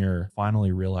Sr.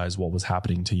 finally realized what was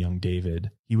happening to young David,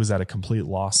 he was at a complete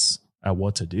loss at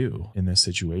what to do in this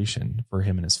situation for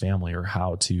him and his family, or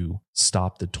how to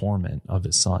stop the torment of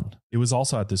his son. It was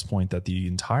also at this point that the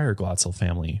entire Glatzel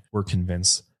family were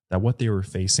convinced that what they were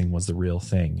facing was the real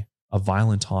thing: a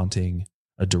violent haunting,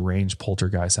 a deranged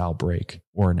poltergeist outbreak,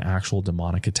 or an actual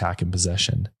demonic attack and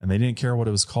possession. And they didn't care what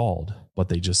it was called, but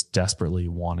they just desperately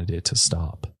wanted it to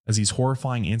stop. As these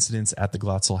horrifying incidents at the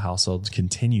Glatzel household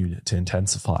continued to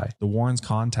intensify, the Warrens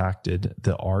contacted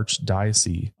the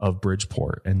Archdiocese of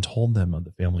Bridgeport and told them of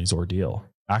the family's ordeal.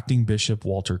 Acting Bishop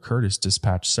Walter Curtis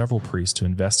dispatched several priests to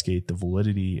investigate the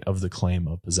validity of the claim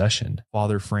of possession.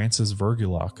 Father Francis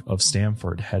Vergulock of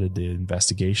Stamford headed the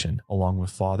investigation, along with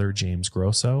Father James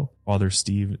Grosso, Father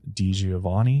Steve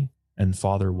DiGiovanni, and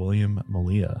Father William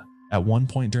Malia. At one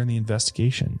point during the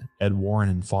investigation, Ed Warren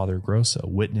and Father Grosso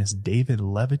witnessed David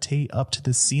levitate up to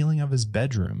the ceiling of his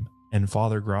bedroom, and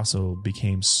Father Grosso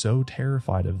became so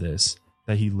terrified of this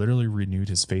that he literally renewed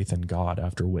his faith in God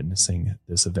after witnessing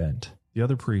this event. The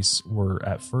other priests were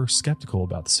at first skeptical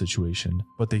about the situation,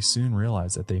 but they soon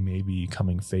realized that they may be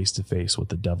coming face to face with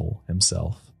the devil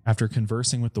himself. After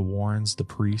conversing with the Warrens, the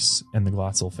priests, and the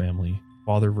Glatzel family,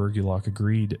 Father Vergulock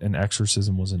agreed an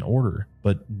exorcism was in order,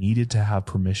 but needed to have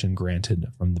permission granted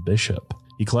from the bishop.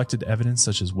 He collected evidence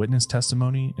such as witness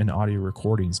testimony and audio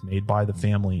recordings made by the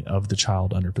family of the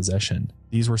child under possession.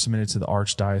 These were submitted to the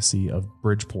Archdiocese of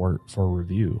Bridgeport for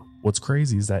review. What's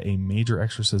crazy is that a major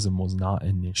exorcism was not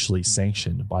initially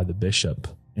sanctioned by the bishop.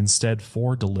 Instead,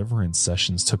 4 deliverance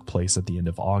sessions took place at the end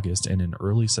of August and in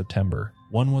early September.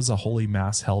 One was a holy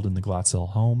mass held in the Glatzel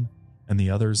home, and the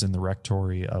others in the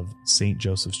rectory of St.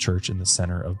 Joseph's Church in the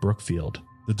center of Brookfield.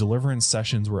 The deliverance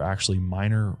sessions were actually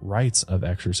minor rites of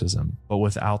exorcism, but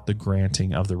without the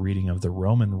granting of the reading of the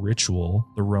Roman ritual,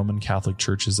 the Roman Catholic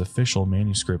Church's official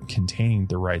manuscript containing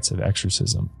the rites of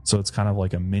exorcism. So it's kind of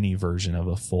like a mini version of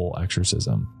a full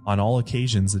exorcism. On all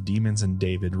occasions, the demons in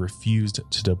David refused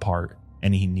to depart,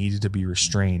 and he needed to be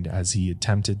restrained as he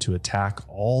attempted to attack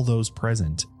all those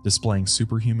present, displaying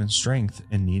superhuman strength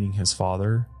and needing his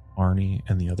father, Arnie,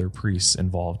 and the other priests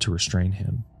involved to restrain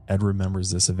him. Ed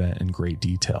remembers this event in great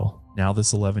detail. Now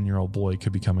this 11-year-old boy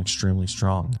could become extremely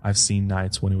strong. I've seen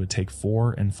nights when it would take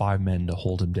 4 and 5 men to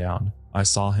hold him down. I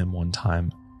saw him one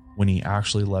time when he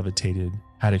actually levitated,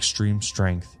 had extreme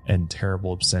strength, and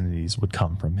terrible obscenities would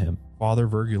come from him. Father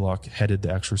Vergulock headed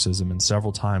the exorcism, and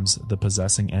several times the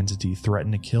possessing entity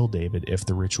threatened to kill David if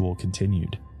the ritual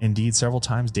continued. Indeed, several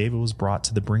times David was brought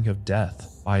to the brink of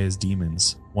death by his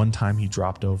demons. One time he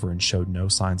dropped over and showed no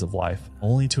signs of life,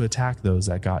 only to attack those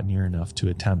that got near enough to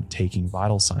attempt taking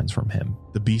vital signs from him.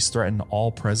 The beast threatened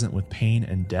all present with pain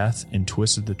and death and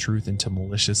twisted the truth into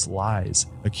malicious lies,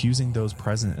 accusing those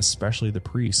present, especially the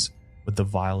priests, with the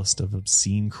vilest of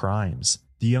obscene crimes.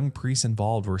 The young priests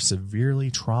involved were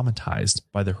severely traumatized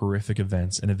by the horrific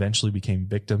events and eventually became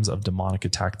victims of demonic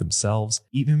attack themselves,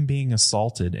 even being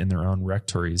assaulted in their own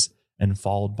rectories and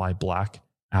followed by black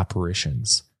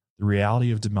apparitions. The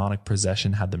reality of demonic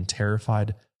possession had them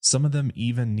terrified, some of them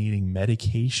even needing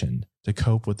medication to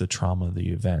cope with the trauma of the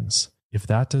events. If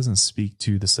that doesn't speak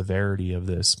to the severity of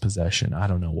this possession, I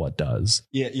don't know what does.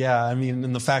 Yeah. I mean,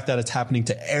 and the fact that it's happening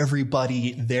to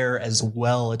everybody there as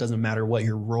well. It doesn't matter what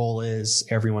your role is.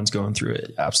 Everyone's going through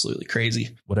it. Absolutely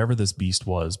crazy. Whatever this beast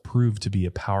was proved to be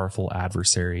a powerful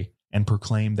adversary and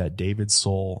proclaimed that David's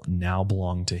soul now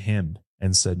belonged to him,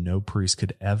 and said no priest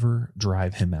could ever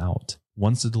drive him out.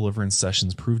 Once the deliverance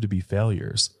sessions proved to be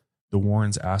failures, the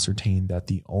Warrens ascertained that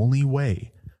the only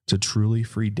way to truly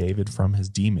free David from his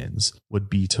demons would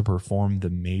be to perform the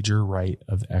major rite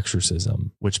of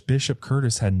exorcism, which Bishop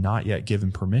Curtis had not yet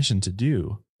given permission to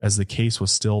do, as the case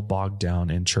was still bogged down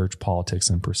in church politics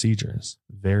and procedures.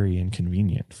 Very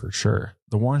inconvenient, for sure.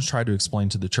 The Warrens tried to explain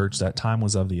to the church that time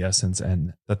was of the essence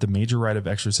and that the major rite of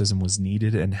exorcism was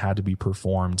needed and had to be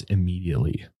performed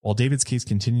immediately. While David's case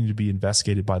continued to be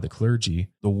investigated by the clergy,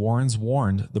 the Warrens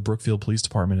warned the Brookfield Police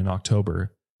Department in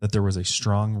October that there was a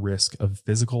strong risk of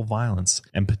physical violence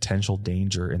and potential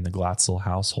danger in the Glatzel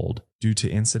household due to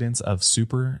incidents of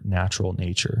supernatural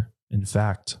nature. In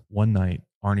fact, one night,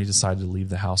 Arnie decided to leave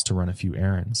the house to run a few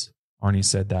errands. Arnie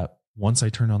said that once I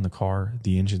turned on the car,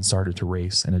 the engine started to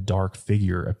race and a dark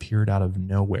figure appeared out of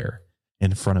nowhere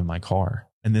in front of my car.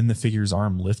 And then the figure's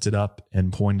arm lifted up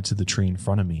and pointed to the tree in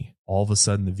front of me. All of a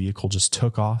sudden, the vehicle just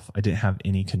took off. I didn't have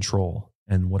any control.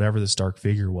 And whatever this dark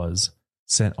figure was,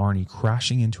 sent Arnie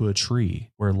crashing into a tree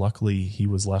where luckily he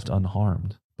was left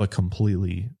unharmed, but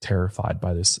completely terrified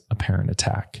by this apparent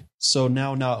attack. So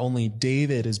now not only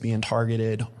David is being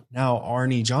targeted, now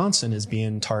Arnie Johnson is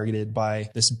being targeted by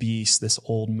this beast, this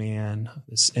old man,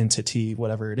 this entity,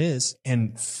 whatever it is,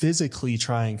 and physically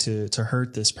trying to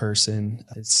hurt this person.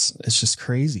 It's just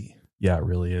crazy. Yeah, it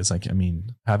really is.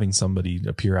 Having somebody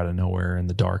appear out of nowhere in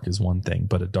the dark is one thing,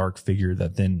 but a dark figure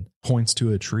that then points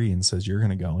to a tree and says, you're going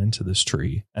to go into this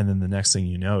tree. And then the next thing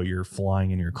you know, you're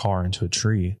flying in your car into a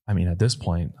tree. At this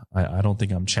point, I don't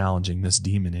think I'm challenging this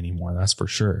demon anymore. That's for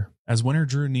sure. As winter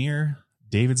drew near,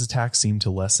 David's attacks seemed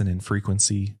to lessen in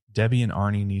frequency. Debbie and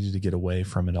Arnie needed to get away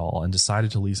from it all and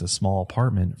decided to lease a small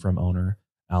apartment from owner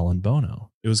Alan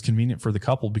Bono. It was convenient for the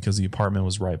couple because the apartment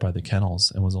was right by the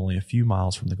kennels and was only a few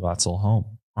miles from the Glatzel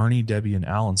home. Arnie, Debbie, and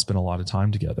Alan spent a lot of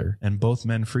time together, and both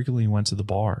men frequently went to the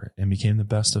bar and became the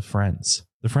best of friends.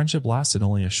 The friendship lasted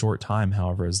only a short time,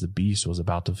 however, as the beast was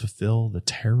about to fulfill the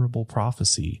terrible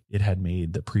prophecy it had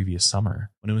made the previous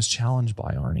summer when it was challenged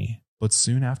by Arnie. But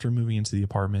soon after moving into the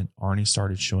apartment, Arnie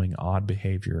started showing odd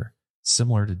behavior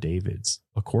similar to David's.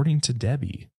 According to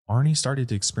Debbie, Arnie started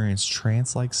to experience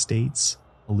trance-like states,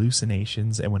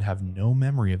 hallucinations, and would have no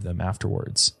memory of them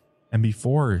afterwards. And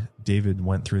before David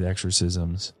went through the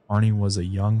exorcisms, Arnie was a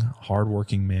young,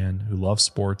 hardworking man who loved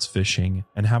sports, fishing,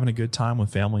 and having a good time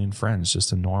with family and friends,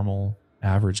 just a normal,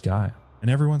 average guy. And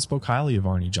everyone spoke highly of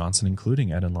Arnie Johnson,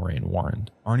 including Ed and Lorraine Warren.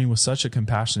 Arnie was such a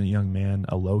compassionate young man,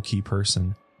 a low-key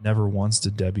person. Never once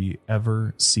did Debbie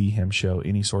ever see him show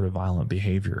any sort of violent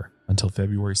behavior until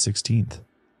February 16th,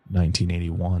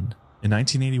 1981. In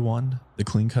 1981, the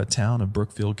clean-cut town of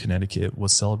Brookfield, Connecticut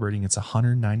was celebrating its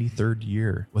 193rd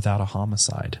year without a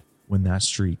homicide when that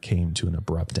streak came to an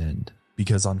abrupt end.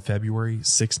 Because on February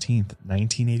 16th,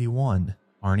 1981,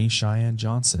 Arnie Cheyenne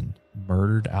Johnson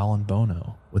murdered Alan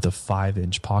Bono with a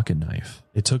 5-inch pocket knife.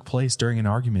 It took place during an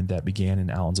argument that began in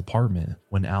Alan's apartment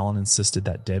when Alan insisted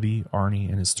that Debbie, Arnie,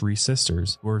 and his 3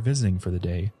 sisters, who were visiting for the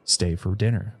day, stay for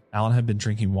dinner. Alan had been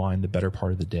drinking wine the better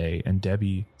part of the day, and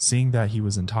Debbie, seeing that he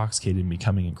was intoxicated and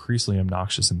becoming increasingly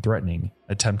obnoxious and threatening,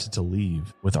 attempted to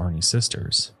leave with Arnie's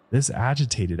sisters. This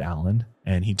agitated Alan,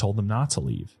 and he told them not to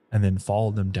leave, and then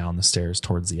followed them down the stairs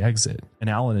towards the exit. And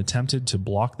Alan attempted to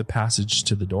block the passage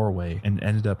to the doorway and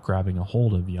ended up grabbing a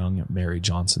hold of young Mary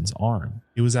Johnson's arm.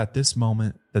 It was at this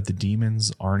moment that the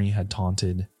demons Arnie had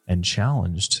taunted and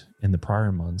challenged in the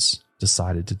prior months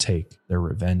decided to take their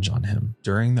revenge on him.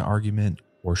 During the argument,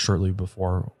 or shortly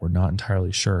before, we're not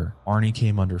entirely sure, Arnie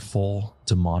came under full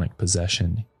demonic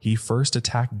possession. He first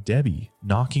attacked Debbie,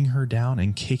 knocking her down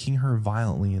and kicking her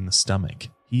violently in the stomach.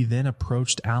 He then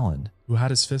approached Alan, who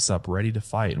had his fists up ready to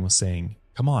fight and was saying,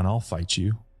 "Come on, I'll fight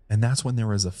you." And that's when there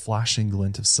was a flashing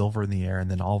glint of silver in the air, and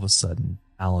then all of a sudden,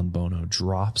 Alan Bono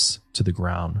drops to the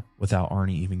ground without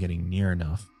Arnie even getting near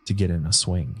enough to get in a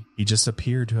swing. He just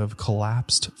appeared to have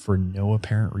collapsed for no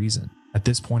apparent reason. At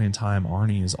this point in time,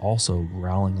 Arnie is also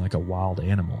growling like a wild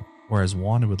animal, whereas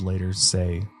Wanda would later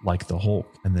say, like the Hulk,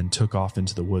 and then took off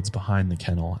into the woods behind the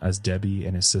kennel as Debbie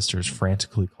and his sisters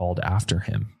frantically called after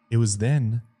him. It was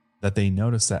then that they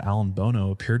noticed that Alan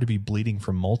Bono appeared to be bleeding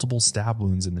from multiple stab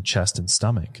wounds in the chest and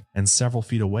stomach, and several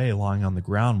feet away lying on the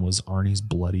ground was Arnie's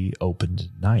bloody opened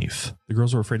knife. The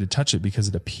girls were afraid to touch it because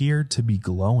it appeared to be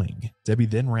glowing. Debbie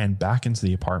then ran back into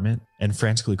the apartment and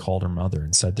frantically called her mother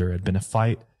and said there had been a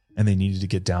fight and they needed to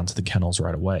get down to the kennels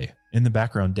right away. In the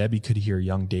background, Debbie could hear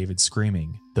young David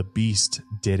screaming, "The beast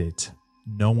did it.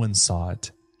 No one saw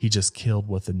it. He just killed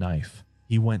with a knife.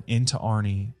 He went into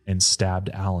Arnie and stabbed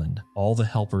Alan. All the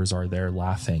helpers are there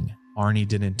laughing. Arnie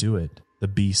didn't do it. The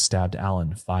beast stabbed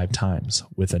Alan 5 times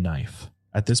with a knife.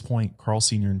 At this point, Carl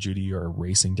Sr. and Judy are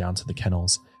racing down to the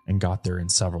kennels and got there in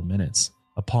several minutes.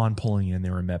 Upon pulling in, they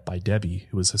were met by Debbie,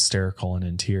 who was hysterical and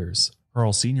in tears.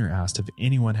 Carl Sr. asked if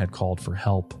anyone had called for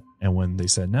help, and when they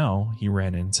said no, he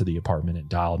ran into the apartment and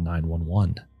dialed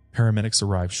 911. Paramedics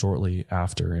arrived shortly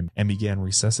after and began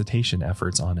resuscitation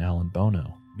efforts on Alan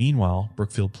Bono. Meanwhile,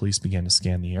 Brookfield police began to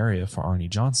scan the area for Arnie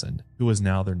Johnson, who was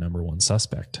now their number 1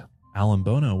 suspect. Alan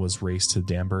Bono was raced to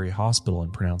Danbury Hospital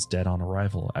and pronounced dead on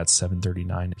arrival at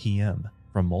 7:39 p.m.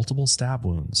 from multiple stab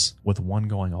wounds, with one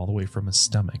going all the way from his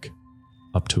stomach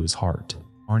up to his heart.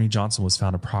 Arnie Johnson was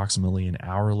found approximately an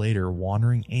hour later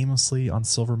wandering aimlessly on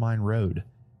Silvermine Road,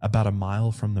 about a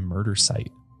mile from the murder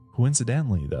site.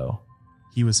 Coincidentally, though,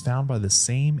 he was found by the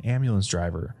same ambulance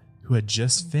driver who had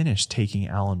just finished taking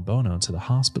Alan Bono to the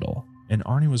hospital, and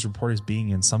Arnie was reported as being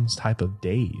in some type of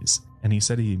daze, and he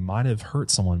said he might have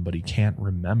hurt someone, but he can't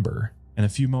remember. And a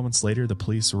few moments later, the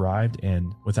police arrived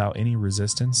and, without any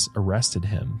resistance, arrested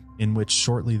him, in which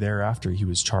shortly thereafter he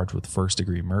was charged with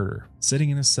first-degree murder. Sitting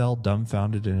in his cell,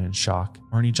 dumbfounded and in shock,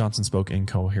 Arnie Johnson spoke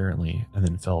incoherently and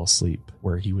then fell asleep,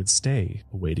 where he would stay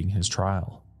awaiting his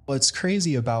trial. What's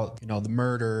crazy about, the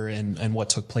murder and what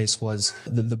took place was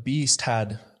the beast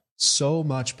had so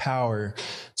much power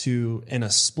to, in a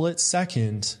split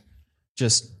second,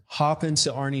 just hop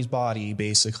into Arnie's body,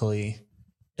 basically,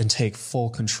 and take full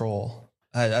control.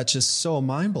 That's just so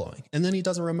mind-blowing. And then he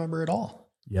doesn't remember at all.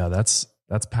 Yeah, that's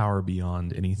power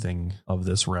beyond anything of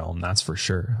this realm, that's for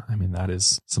sure. I mean, that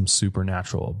is some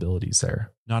supernatural abilities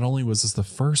there. Not only was this the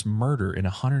first murder in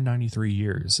 193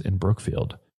 years in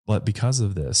Brookfield, but because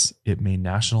of this, it made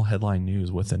national headline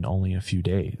news within only a few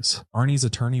days. Arnie's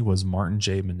attorney was Martin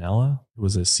J. Minella, who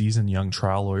was a seasoned young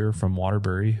trial lawyer from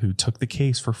Waterbury who took the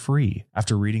case for free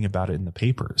after reading about it in the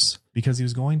papers, because he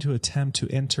was going to attempt to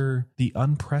enter the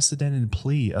unprecedented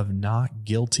plea of not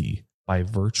guilty by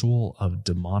virtue of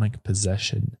demonic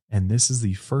possession. And this is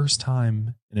the first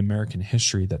time in American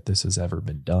history that this has ever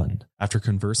been done. After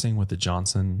conversing with the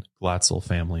Johnson, Glatzel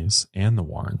families and the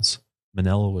Warrens,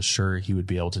 Minella was sure he would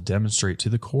be able to demonstrate to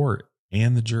the court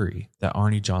and the jury that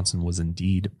Arnie Johnson was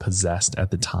indeed possessed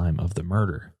at the time of the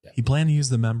murder. He planned to use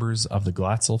the members of the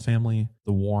Glatzel family,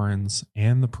 the Warrens,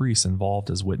 and the priests involved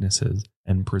as witnesses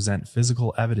and present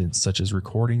physical evidence such as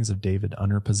recordings of David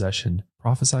under possession,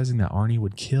 prophesizing that Arnie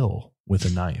would kill with a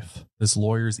knife. This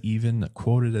lawyer's even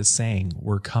quoted as saying,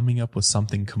 "We're coming up with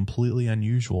something completely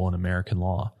unusual in American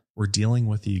law. We're dealing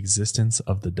with the existence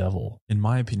of the devil." In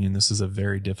my opinion, this is a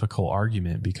very difficult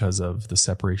argument because of the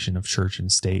separation of church and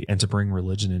state, and to bring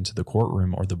religion into the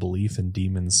courtroom or the belief in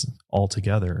demons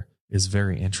altogether is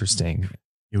very interesting.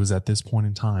 It was at this point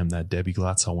in time that Debbie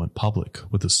Glatzel went public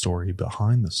with the story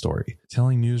behind the story,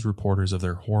 telling news reporters of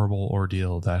their horrible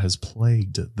ordeal that has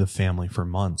plagued the family for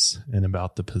months and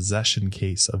about the possession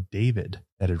case of David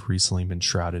that had recently been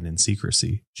shrouded in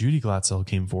secrecy. Judy Glatzel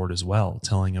came forward as well,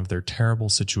 telling of their terrible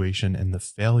situation and the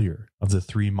failure of the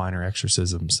 3 minor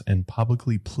exorcisms, and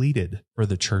publicly pleaded for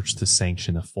the church to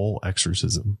sanction a full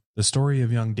exorcism. The story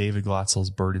of young David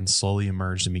Glatzel's burden slowly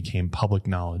emerged and became public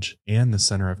knowledge and the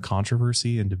center of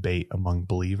controversy and debate among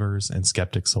believers and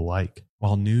skeptics alike.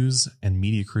 While news and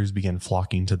media crews began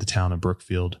flocking to the town of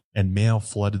Brookfield, and mail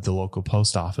flooded the local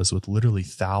post office with literally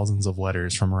thousands of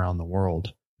letters from around the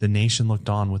world, the nation looked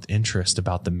on with interest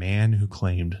about the man who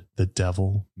claimed the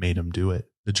devil made him do it.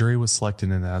 The jury was selected,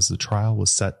 and as the trial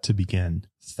was set to begin,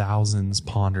 thousands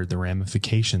pondered the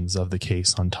ramifications of the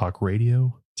case on talk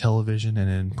radio, television, and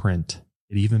in print.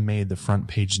 It even made the front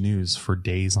page news for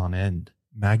days on end.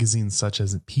 Magazines such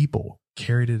as People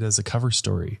carried it as a cover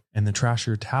story, and the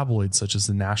trashier tabloids such as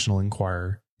the National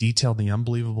Enquirer detailed the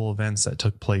unbelievable events that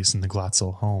took place in the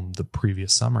Glatzel home the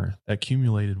previous summer that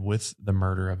accumulated with the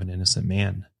murder of an innocent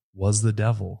man. Was the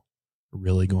devil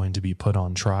really going to be put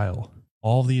on trial?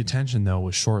 All of the attention, though,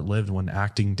 was short-lived when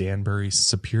acting Danbury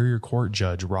Superior Court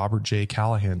Judge Robert J.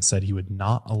 Callahan said he would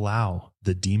not allow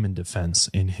the demon defense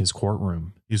in his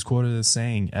courtroom. He was quoted as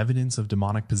saying, "Evidence of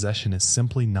demonic possession is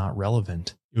simply not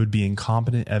relevant. It would be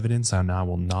incompetent evidence, and I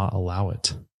will not allow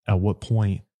it." At what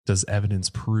point does evidence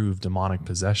prove demonic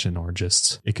possession, or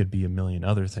just it could be a million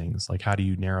other things? Like, how do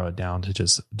you narrow it down to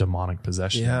just demonic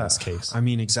possession in this case? I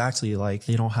mean, exactly. Like,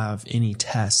 they don't have any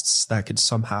tests that could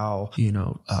somehow,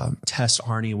 test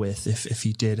Arnie with if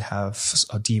he did have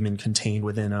a demon contained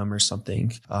within him or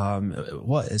something.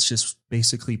 It's just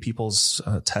basically people's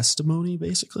testimony,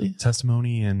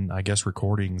 Testimony and I guess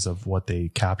recordings of what they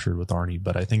captured with Arnie.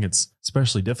 But I think it's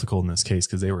especially difficult in this case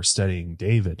because they were studying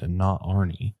David and not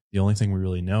Arnie. The only thing we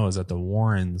really know is that the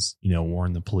Warrens,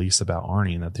 warned the police about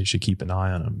Arnie and that they should keep an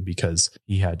eye on him because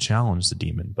he had challenged the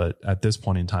demon. But at this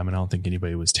point in time, I don't think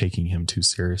anybody was taking him too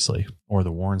seriously, or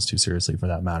the Warrens too seriously for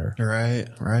that matter. Right.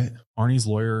 Arnie's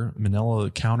lawyer, Manella,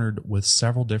 countered with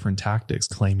several different tactics,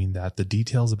 claiming that the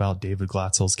details about David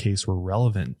Glatzel's case were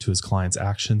relevant to his client's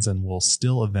actions and will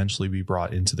still eventually be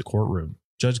brought into the courtroom.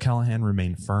 Judge Callahan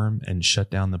remained firm and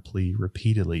shut down the plea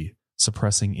repeatedly,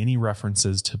 suppressing any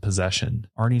references to possession.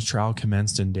 Arnie's trial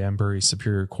commenced in Danbury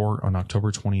Superior Court on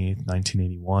October 28,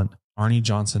 1981. Arnie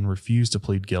Johnson refused to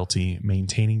plead guilty,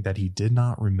 maintaining that he did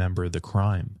not remember the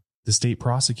crime. The state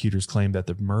prosecutors claimed that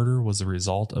the murder was the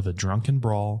result of a drunken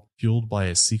brawl fueled by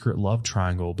a secret love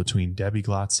triangle between Debbie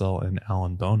Glatzel and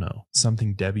Alan Bono,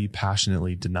 something Debbie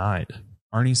passionately denied.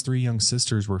 Arnie's 3 young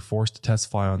sisters were forced to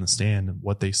testify on the stand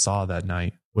what they saw that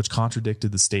night, which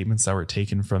contradicted the statements that were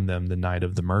taken from them the night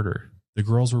of the murder. The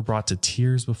girls were brought to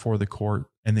tears before the court,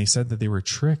 and they said that they were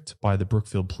tricked by the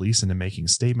Brookfield police into making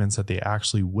statements that they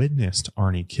actually witnessed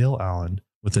Arnie kill Alan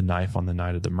with a knife on the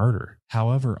night of the murder.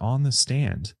 However, on the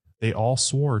stand, they all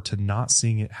swore to not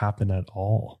seeing it happen at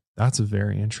all. That's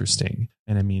very interesting.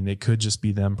 And I mean, it could just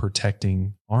be them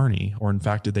protecting Arnie, or in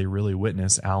fact, did they really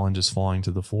witness Alan just falling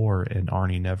to the floor and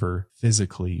Arnie never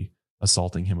physically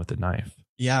assaulting him with a knife?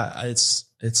 Yeah,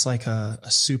 it's like a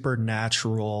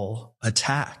supernatural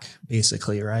attack,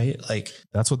 basically, right? Like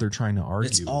that's what they're trying to argue.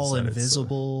 It's all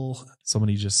invisible.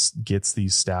 Somebody just gets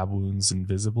these stab wounds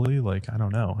invisibly. Like, I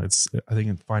don't know. I think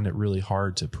I'd find it really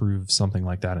hard to prove something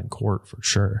like that in court for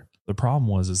sure. The problem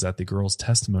was that the girl's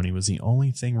testimony was the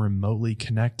only thing remotely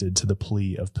connected to the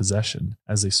plea of possession,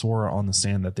 as they swore on the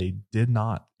stand that they did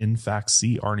not, in fact,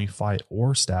 see Arnie fight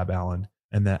or stab Alan,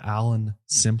 and that Alan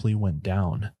simply went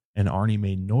down, and Arnie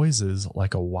made noises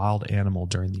like a wild animal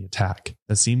during the attack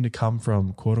that seemed to come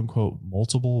from quote-unquote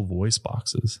multiple voice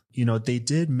boxes. They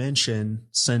did mention,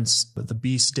 since the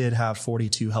Beast did have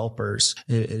 42 helpers,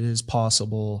 it is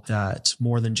possible that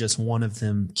more than just one of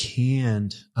them can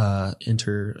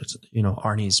enter,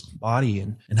 Arnie's body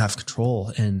and have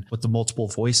control. And with the multiple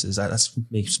voices, that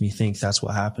makes me think that's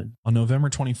what happened. On November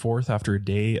 24th, after a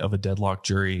day of a deadlocked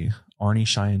jury, Arnie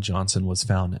Cheyenne Johnson was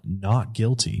found not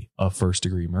guilty of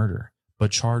first-degree murder,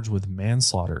 but charged with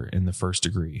manslaughter in the first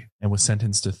degree and was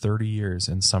sentenced to 30 years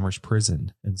in Summers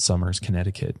Prison in Summers,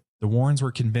 Connecticut. The Warrens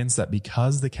were convinced that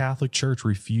because the Catholic Church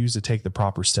refused to take the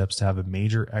proper steps to have a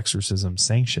major exorcism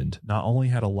sanctioned, not only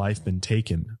had a life been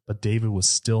taken, but David was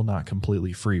still not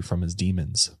completely free from his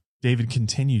demons. David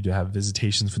continued to have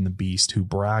visitations from the Beast, who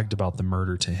bragged about the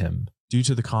murder to him. Due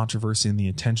to the controversy and the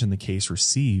attention the case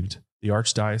received, the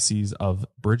Archdiocese of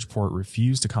Bridgeport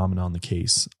refused to comment on the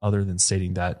case, other than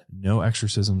stating that no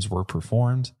exorcisms were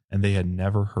performed and they had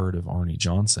never heard of Arnie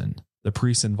Johnson. The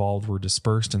priests involved were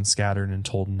dispersed and scattered and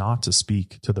told not to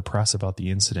speak to the press about the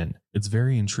incident. It's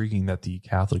very intriguing that the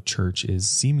Catholic Church is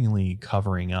seemingly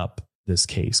covering up this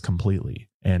case completely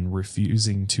and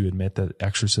refusing to admit that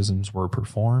exorcisms were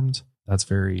performed. That's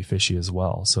very fishy as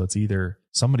well. So it's either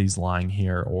somebody's lying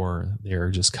here or they're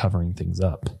just covering things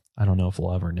up. I don't know if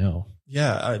we'll ever know.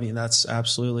 Yeah, I mean, that's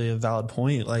absolutely a valid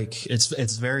point. Like,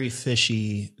 it's very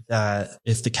fishy that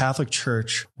if the Catholic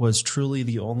Church was truly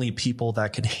the only people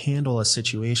that could handle a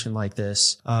situation like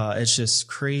this, it's just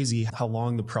crazy how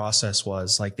long the process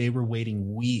was. Like, they were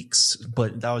waiting weeks,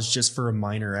 but that was just for a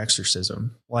minor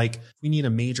exorcism. Like, if we need a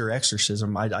major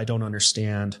exorcism, I don't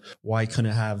understand why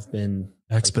couldn't it have been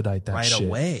expedite that right shit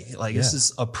away. Like, this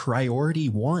is a priority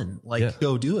one. Like,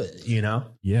 go do it, Yeah.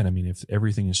 And I mean, if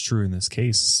everything is true in this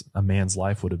case, a man's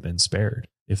life would have been spared.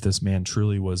 If this man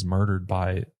truly was murdered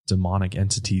by demonic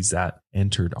entities that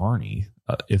entered Arnie,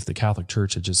 if the Catholic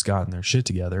Church had just gotten their shit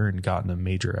together and gotten a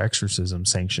major exorcism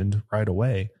sanctioned right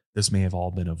away, this may have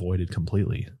all been avoided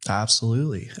completely.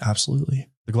 Absolutely.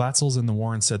 The Glatzels and the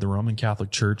Warrens said the Roman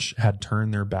Catholic Church had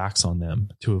turned their backs on them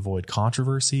to avoid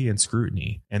controversy and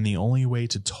scrutiny, and the only way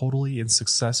to totally and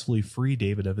successfully free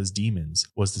David of his demons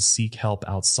was to seek help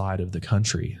outside of the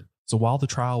country. So while the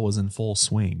trial was in full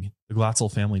swing, the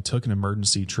Glatzel family took an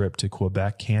emergency trip to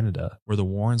Quebec, Canada, where the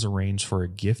Warrens arranged for a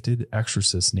gifted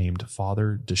exorcist named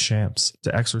Father Deschamps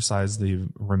to exorcise the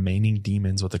remaining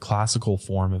demons with a classical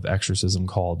form of exorcism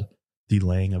called the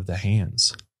laying of the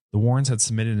hands. The Warrens had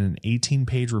submitted an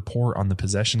 18-page report on the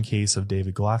possession case of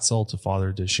David Glatzel to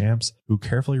Father Deschamps, who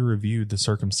carefully reviewed the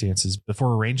circumstances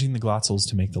before arranging the Glatzels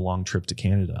to make the long trip to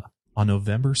Canada. On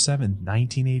November 7,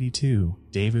 1982,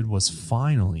 David was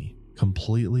finally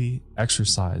completely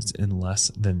exorcised in less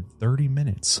than 30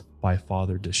 minutes by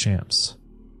Father Deschamps.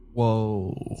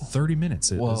 Whoa. 30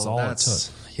 minutes is all it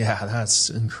took. Yeah, that's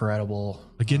incredible.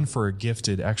 Again, for a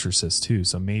gifted exorcist too.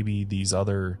 So maybe these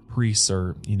other priests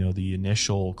or, the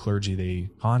initial clergy they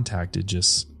contacted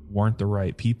just weren't the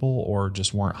right people or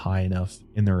just weren't high enough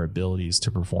in their abilities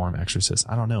to perform exorcists.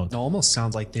 I don't know. It almost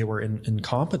sounds like they were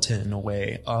incompetent in a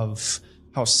way of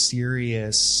how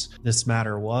serious this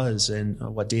matter was and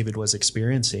what David was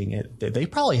experiencing. They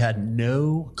probably had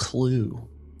no clue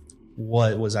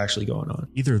what was actually going on.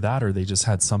 Either that or they just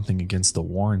had something against the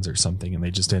Warrens or something, and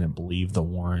they just didn't believe the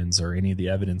Warrens or any of the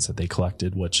evidence that they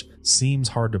collected, which seems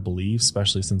hard to believe,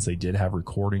 especially since they did have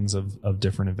recordings of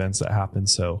different events that happened.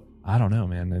 So I don't know,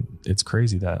 man. It's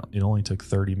crazy that it only took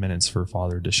 30 minutes for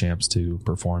Father Deschamps to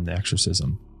perform the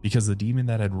exorcism, because the demon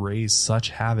that had raised such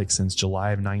havoc since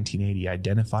July of 1980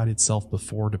 identified itself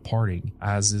before departing,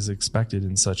 as is expected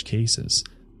in such cases,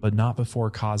 but not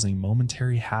before causing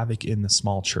momentary havoc in the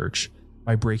small church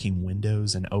by breaking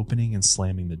windows and opening and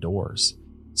slamming the doors.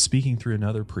 Speaking through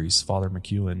another priest, Father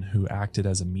McEwen, who acted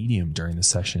as a medium during the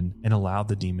session and allowed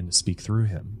the demon to speak through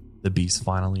him, the beast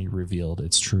finally revealed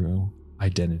its true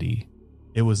identity.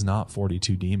 It was not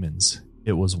 42 demons.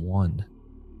 It was one.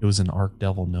 It was an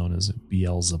archdevil known as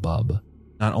Beelzebub.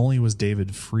 Not only was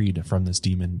David freed from this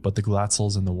demon, but the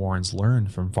Glatzels and the Warrens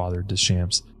learned from Father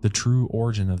Deschamps the true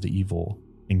origin of the evil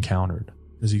encountered.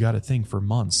 Because you got to think, for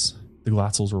months, the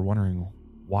Glatzels were wondering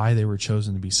why they were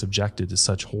chosen to be subjected to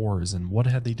such horrors and what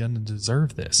had they done to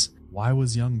deserve this. Why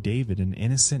was young David, an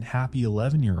innocent, happy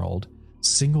 11-year-old,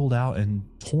 singled out and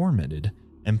tormented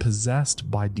and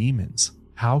possessed by demons?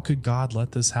 How could God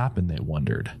let this happen, they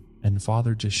wondered. And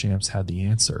Father Deschamps had the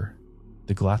answer.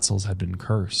 The Glatzels had been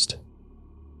cursed.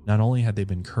 Not only had they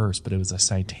been cursed, but it was a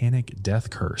satanic death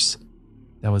curse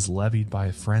that was levied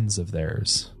by friends of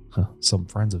theirs. Some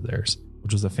friends of theirs,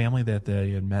 which was a family that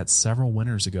they had met several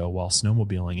winters ago while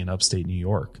snowmobiling in upstate New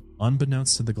York.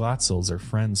 Unbeknownst to the Glatzels, their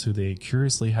friends who they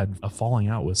curiously had a falling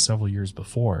out with several years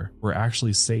before were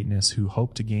actually Satanists who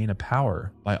hoped to gain a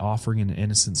power by offering an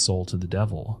innocent soul to the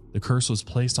devil. The curse was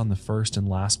placed on the first and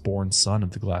last born son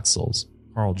of the Glatzels,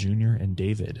 Carl Jr. and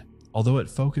David. Although it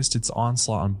focused its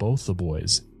onslaught on both the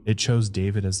boys, it chose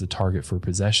David as the target for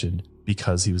possession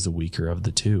because he was the weaker of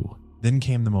the two. Then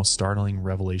came the most startling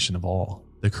revelation of all.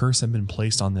 The curse had been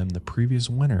placed on them the previous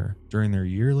winter during their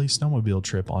yearly snowmobile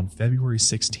trip on February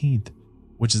 16th,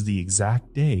 which is the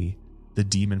exact day the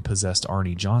demon possessed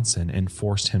Arnie Johnson and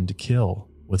forced him to kill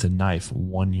with a knife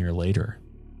 1 year later.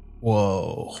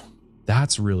 Whoa.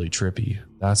 That's really trippy.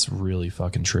 That's really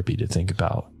fucking trippy to think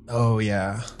about. Oh,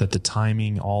 yeah. That the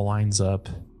timing all lines up.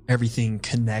 Everything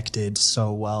connected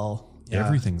so well. Yeah.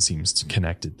 Everything seems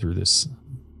connected through this.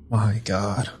 My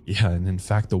God. Yeah, and in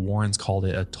fact, the Warrens called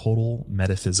it a total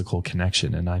metaphysical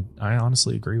connection, and I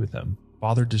honestly agree with them.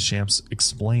 Father Deschamps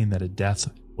explained that a death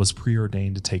was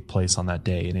preordained to take place on that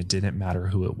day, and it didn't matter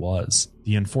who it was.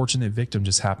 The unfortunate victim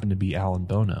just happened to be Alan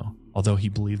Bono, although he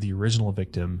believed the original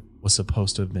victim was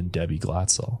supposed to have been Debbie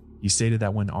Glatzel. He stated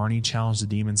that when Arnie challenged the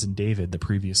demons in David the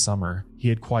previous summer, he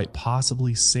had quite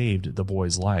possibly saved the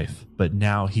boy's life, but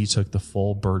now he took the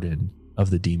full burden of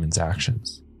the demon's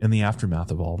actions. In the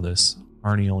aftermath of all this,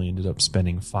 Arnie only ended up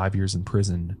spending 5 years in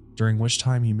prison, during which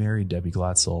time he married Debbie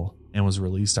Glatzel and was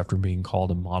released after being called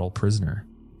a model prisoner.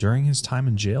 During his time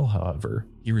in jail, however,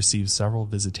 he received several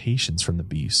visitations from the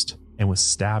beast and was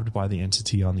stabbed by the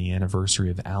entity on the anniversary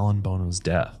of Alan Bono's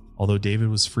death. Although David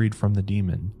was freed from the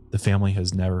demon, the family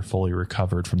has never fully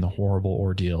recovered from the horrible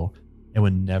ordeal and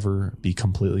would never be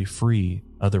completely free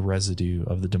of the residue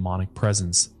of the demonic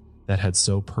presence that had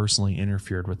so personally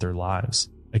interfered with their lives.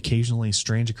 Occasionally,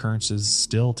 strange occurrences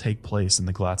still take place in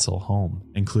the Glatzel home,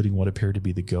 including what appeared to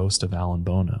be the ghost of Alan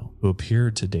Bono, who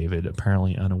appeared to David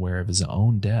apparently unaware of his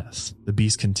own death. The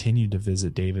beast continued to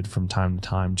visit David from time to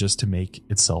time just to make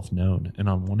itself known, and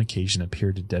on one occasion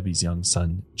appeared to Debbie's young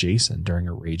son, Jason, during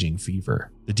a raging fever.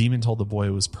 The demon told the boy it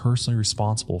was personally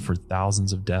responsible for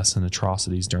thousands of deaths and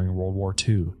atrocities during World War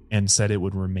II, and said it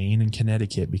would remain in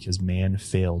Connecticut because man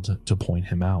failed to point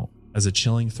him out. As a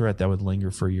chilling threat that would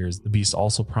linger for years, the beast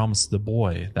also promised the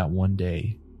boy that one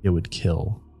day it would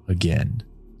kill again.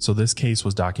 So this case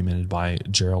was documented by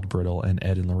Gerald Brittle and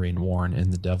Ed and Lorraine Warren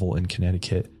in The Devil in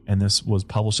Connecticut, and this was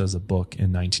published as a book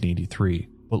in 1983.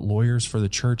 But lawyers for the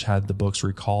church had the books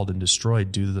recalled and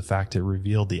destroyed due to the fact it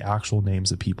revealed the actual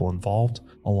names of people involved,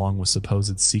 along with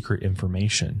supposed secret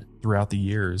information. Throughout the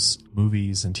years,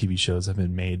 movies and TV shows have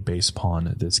been made based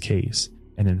upon this case.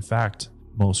 And in fact,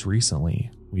 most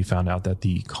recently, we found out that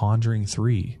The Conjuring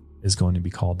 3 is going to be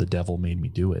called The Devil Made Me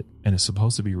Do It, and it's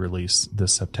supposed to be released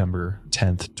this September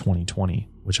 10th, 2020,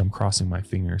 which I'm crossing my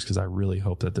fingers because I really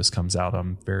hope that this comes out.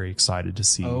 I'm very excited to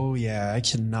see. Oh yeah, I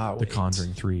cannot The wait.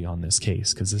 Conjuring 3 on this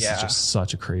case, because this is just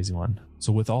such a crazy one.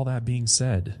 So with all that being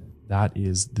said, that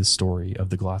is the story of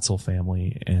the Glatzel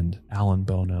family and Alan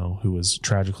Bono, who was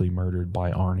tragically murdered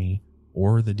by Arnie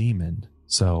or the demon.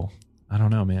 So I don't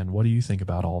know, man. What do you think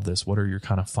about all of this? What are your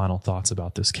kind of final thoughts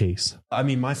about this case? I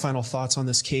mean, my final thoughts on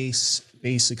this case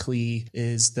basically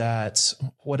is that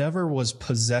whatever was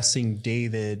possessing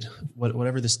David,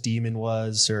 whatever this demon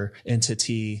was or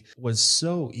entity, was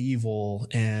so evil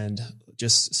and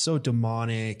just so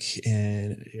demonic,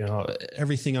 and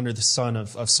everything under the sun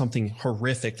of something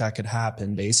horrific that could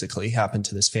happen basically happened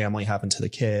to this family, happened to the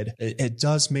kid. It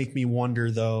does make me wonder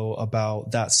though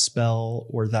about that spell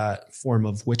or that form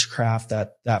of witchcraft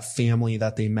that family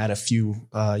that they met a few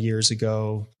years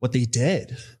ago, what they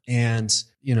did. And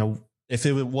if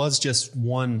it was just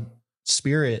one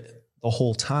spirit the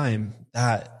whole time,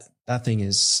 that thing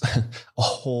is a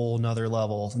whole nother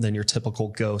level than your typical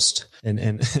ghost in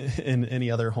any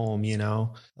other home,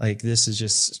 like this is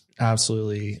just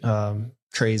absolutely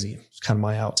crazy. It's kind of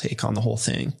my outtake on the whole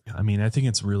thing. I mean, I think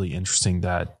it's really interesting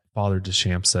that Father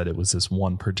Deschamps said it was this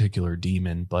one particular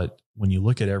demon, but when you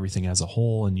look at everything as a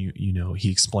whole and he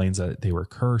explains that they were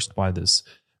cursed by this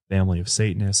family of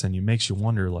Satanists, and it makes you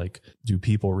wonder, like, do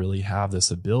people really have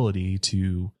this ability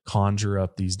to conjure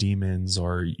up these demons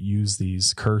or use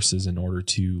these curses in order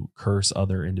to curse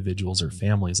other individuals or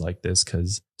families like this?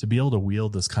 Because to be able to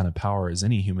wield this kind of power as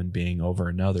any human being over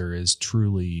another is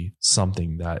truly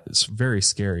something that is very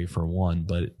scary, for one,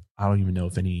 but I don't even know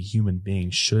if any human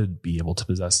being should be able to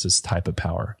possess this type of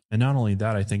power. And not only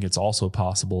that, I think it's also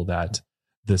possible that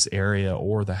this area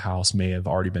or the house may have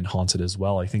already been haunted as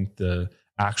well. I think the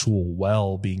actual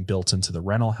well being built into the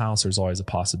rental house, there's always a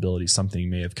possibility something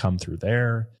may have come through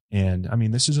there. And I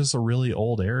mean, this is just a really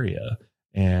old area,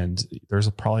 and there's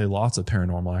probably lots of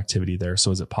paranormal activity there. So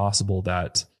is it possible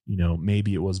that,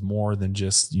 maybe it was more than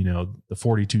just, the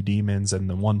 42 demons and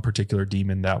the one particular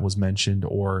demon that was mentioned?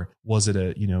 Or was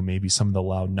it maybe some of the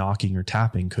loud knocking or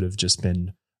tapping could have just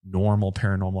been normal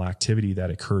paranormal activity that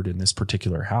occurred in this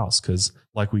particular house? Because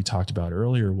like we talked about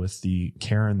earlier with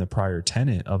Karen, the prior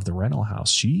tenant of the rental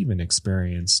house, she even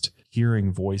experienced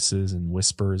hearing voices and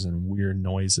whispers and weird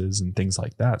noises and things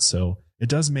like that. So it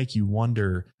does make you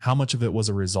wonder how much of it was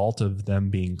a result of them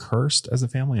being cursed as a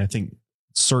family. I think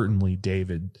certainly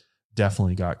David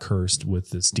definitely got cursed with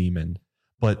this demon,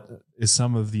 but is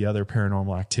some of the other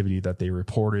paranormal activity that they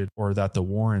reported or that the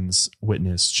Warrens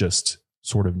witnessed just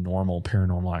sort of normal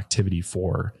paranormal activity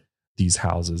for these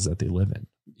houses that they live in?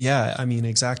 Yeah, I mean,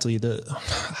 exactly.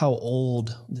 How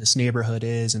old this neighborhood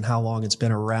is and how long it's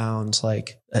been around.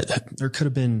 Like, there could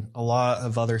have been a lot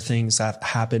of other things that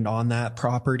happened on that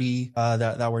property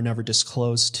that were never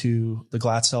disclosed to the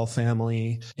Glatzel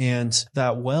family. And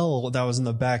that well that was in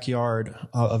the backyard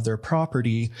of their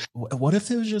property, what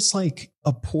if it was just like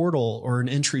a portal or an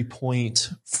entry point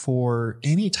for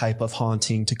any type of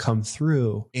haunting to come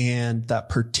through? And that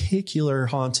particular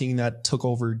haunting that took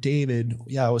over David,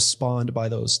 was spawned by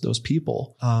those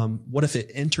people. What if it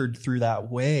entered through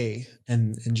that way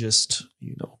and just,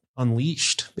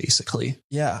 unleashed, basically?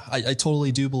 Yeah, I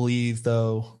totally do believe,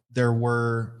 though, there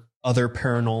were other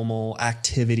paranormal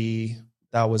activity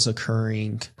that was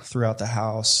occurring throughout the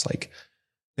house, like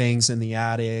bangs in the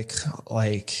attic,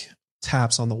 like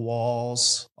taps on the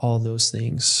walls, all of those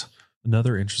things.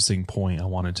 Another interesting point I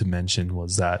wanted to mention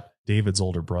was that David's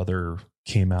older brother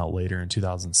came out later in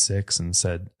 2006 and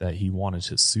said that he wanted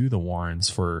to sue the Warrens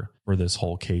for this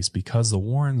whole case, because the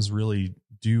Warrens really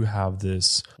do have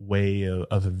this way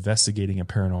of investigating a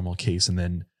paranormal case and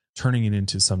then turning it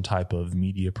into some type of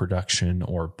media production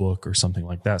or book or something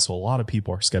like that. So a lot of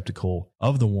people are skeptical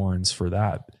of the Warrens for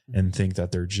that and think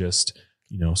that they're just,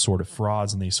 sort of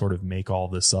frauds, and they sort of make all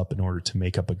this up in order to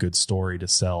make up a good story to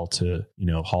sell to,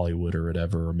 Hollywood or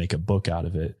whatever, or make a book out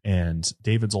of it. And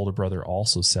David's older brother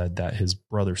also said that his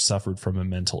brother suffered from a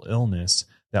mental illness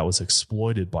that was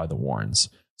exploited by the Warrens.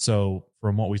 So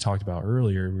from what we talked about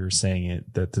earlier, we were saying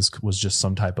that this was just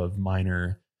some type of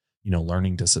minor,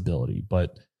 learning disability.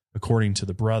 But according to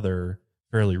the brother,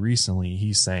 fairly recently,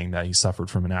 he's saying that he suffered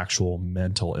from an actual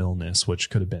mental illness, which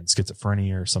could have been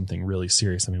schizophrenia or something really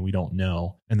serious. I mean, we don't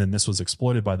know. And then this was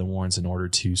exploited by the Warrens in order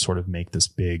to sort of make this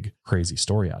big, crazy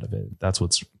story out of it. That's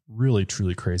what's really,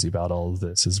 truly crazy about all of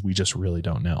this, is we just really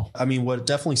don't know. I mean, what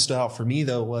definitely stood out for me,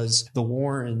 though, was the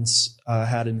Warrens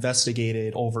had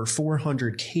investigated over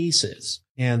 400 cases.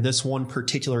 And this one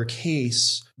particular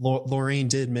case, Lorraine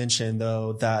did mention,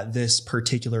 though, that this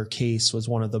particular case was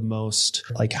one of the most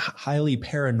like highly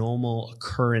paranormal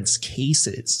occurrence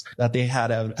cases that they had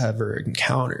ever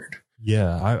encountered.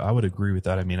 Yeah, I would agree with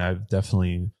that. I mean, I've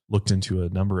definitely looked into a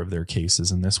number of their cases,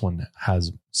 and this one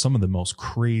has some of the most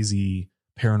crazy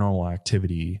paranormal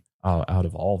activity out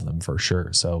of all of them for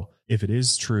sure. So if it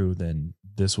is true, then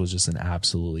this was just an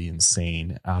absolutely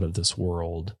insane, out of this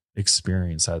world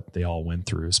experience that they all went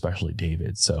through, especially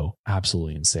David. So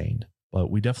absolutely insane. But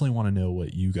we definitely want to know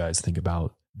what you guys think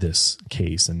about this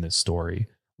case and this story.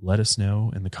 Let us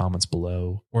know in the comments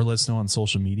below, or let us know on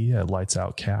social media at Lights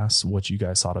Out Cast what you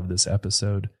guys thought of this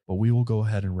episode. But we will go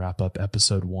ahead and wrap up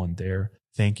episode 1 there.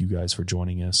 Thank you guys for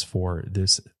joining us for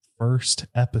this first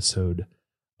episode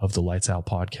of the Lights Out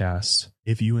Podcast.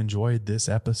 If you enjoyed this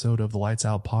episode of the Lights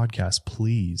Out Podcast,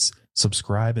 please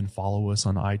subscribe and follow us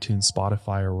on iTunes,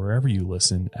 Spotify, or wherever you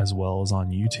listen, as well as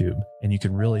on YouTube. And you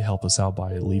can really help us out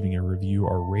by leaving a review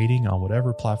or rating on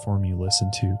whatever platform you listen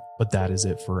to. But that is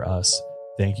it for us.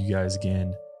 Thank you guys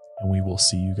again, and we will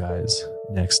see you guys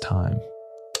next time.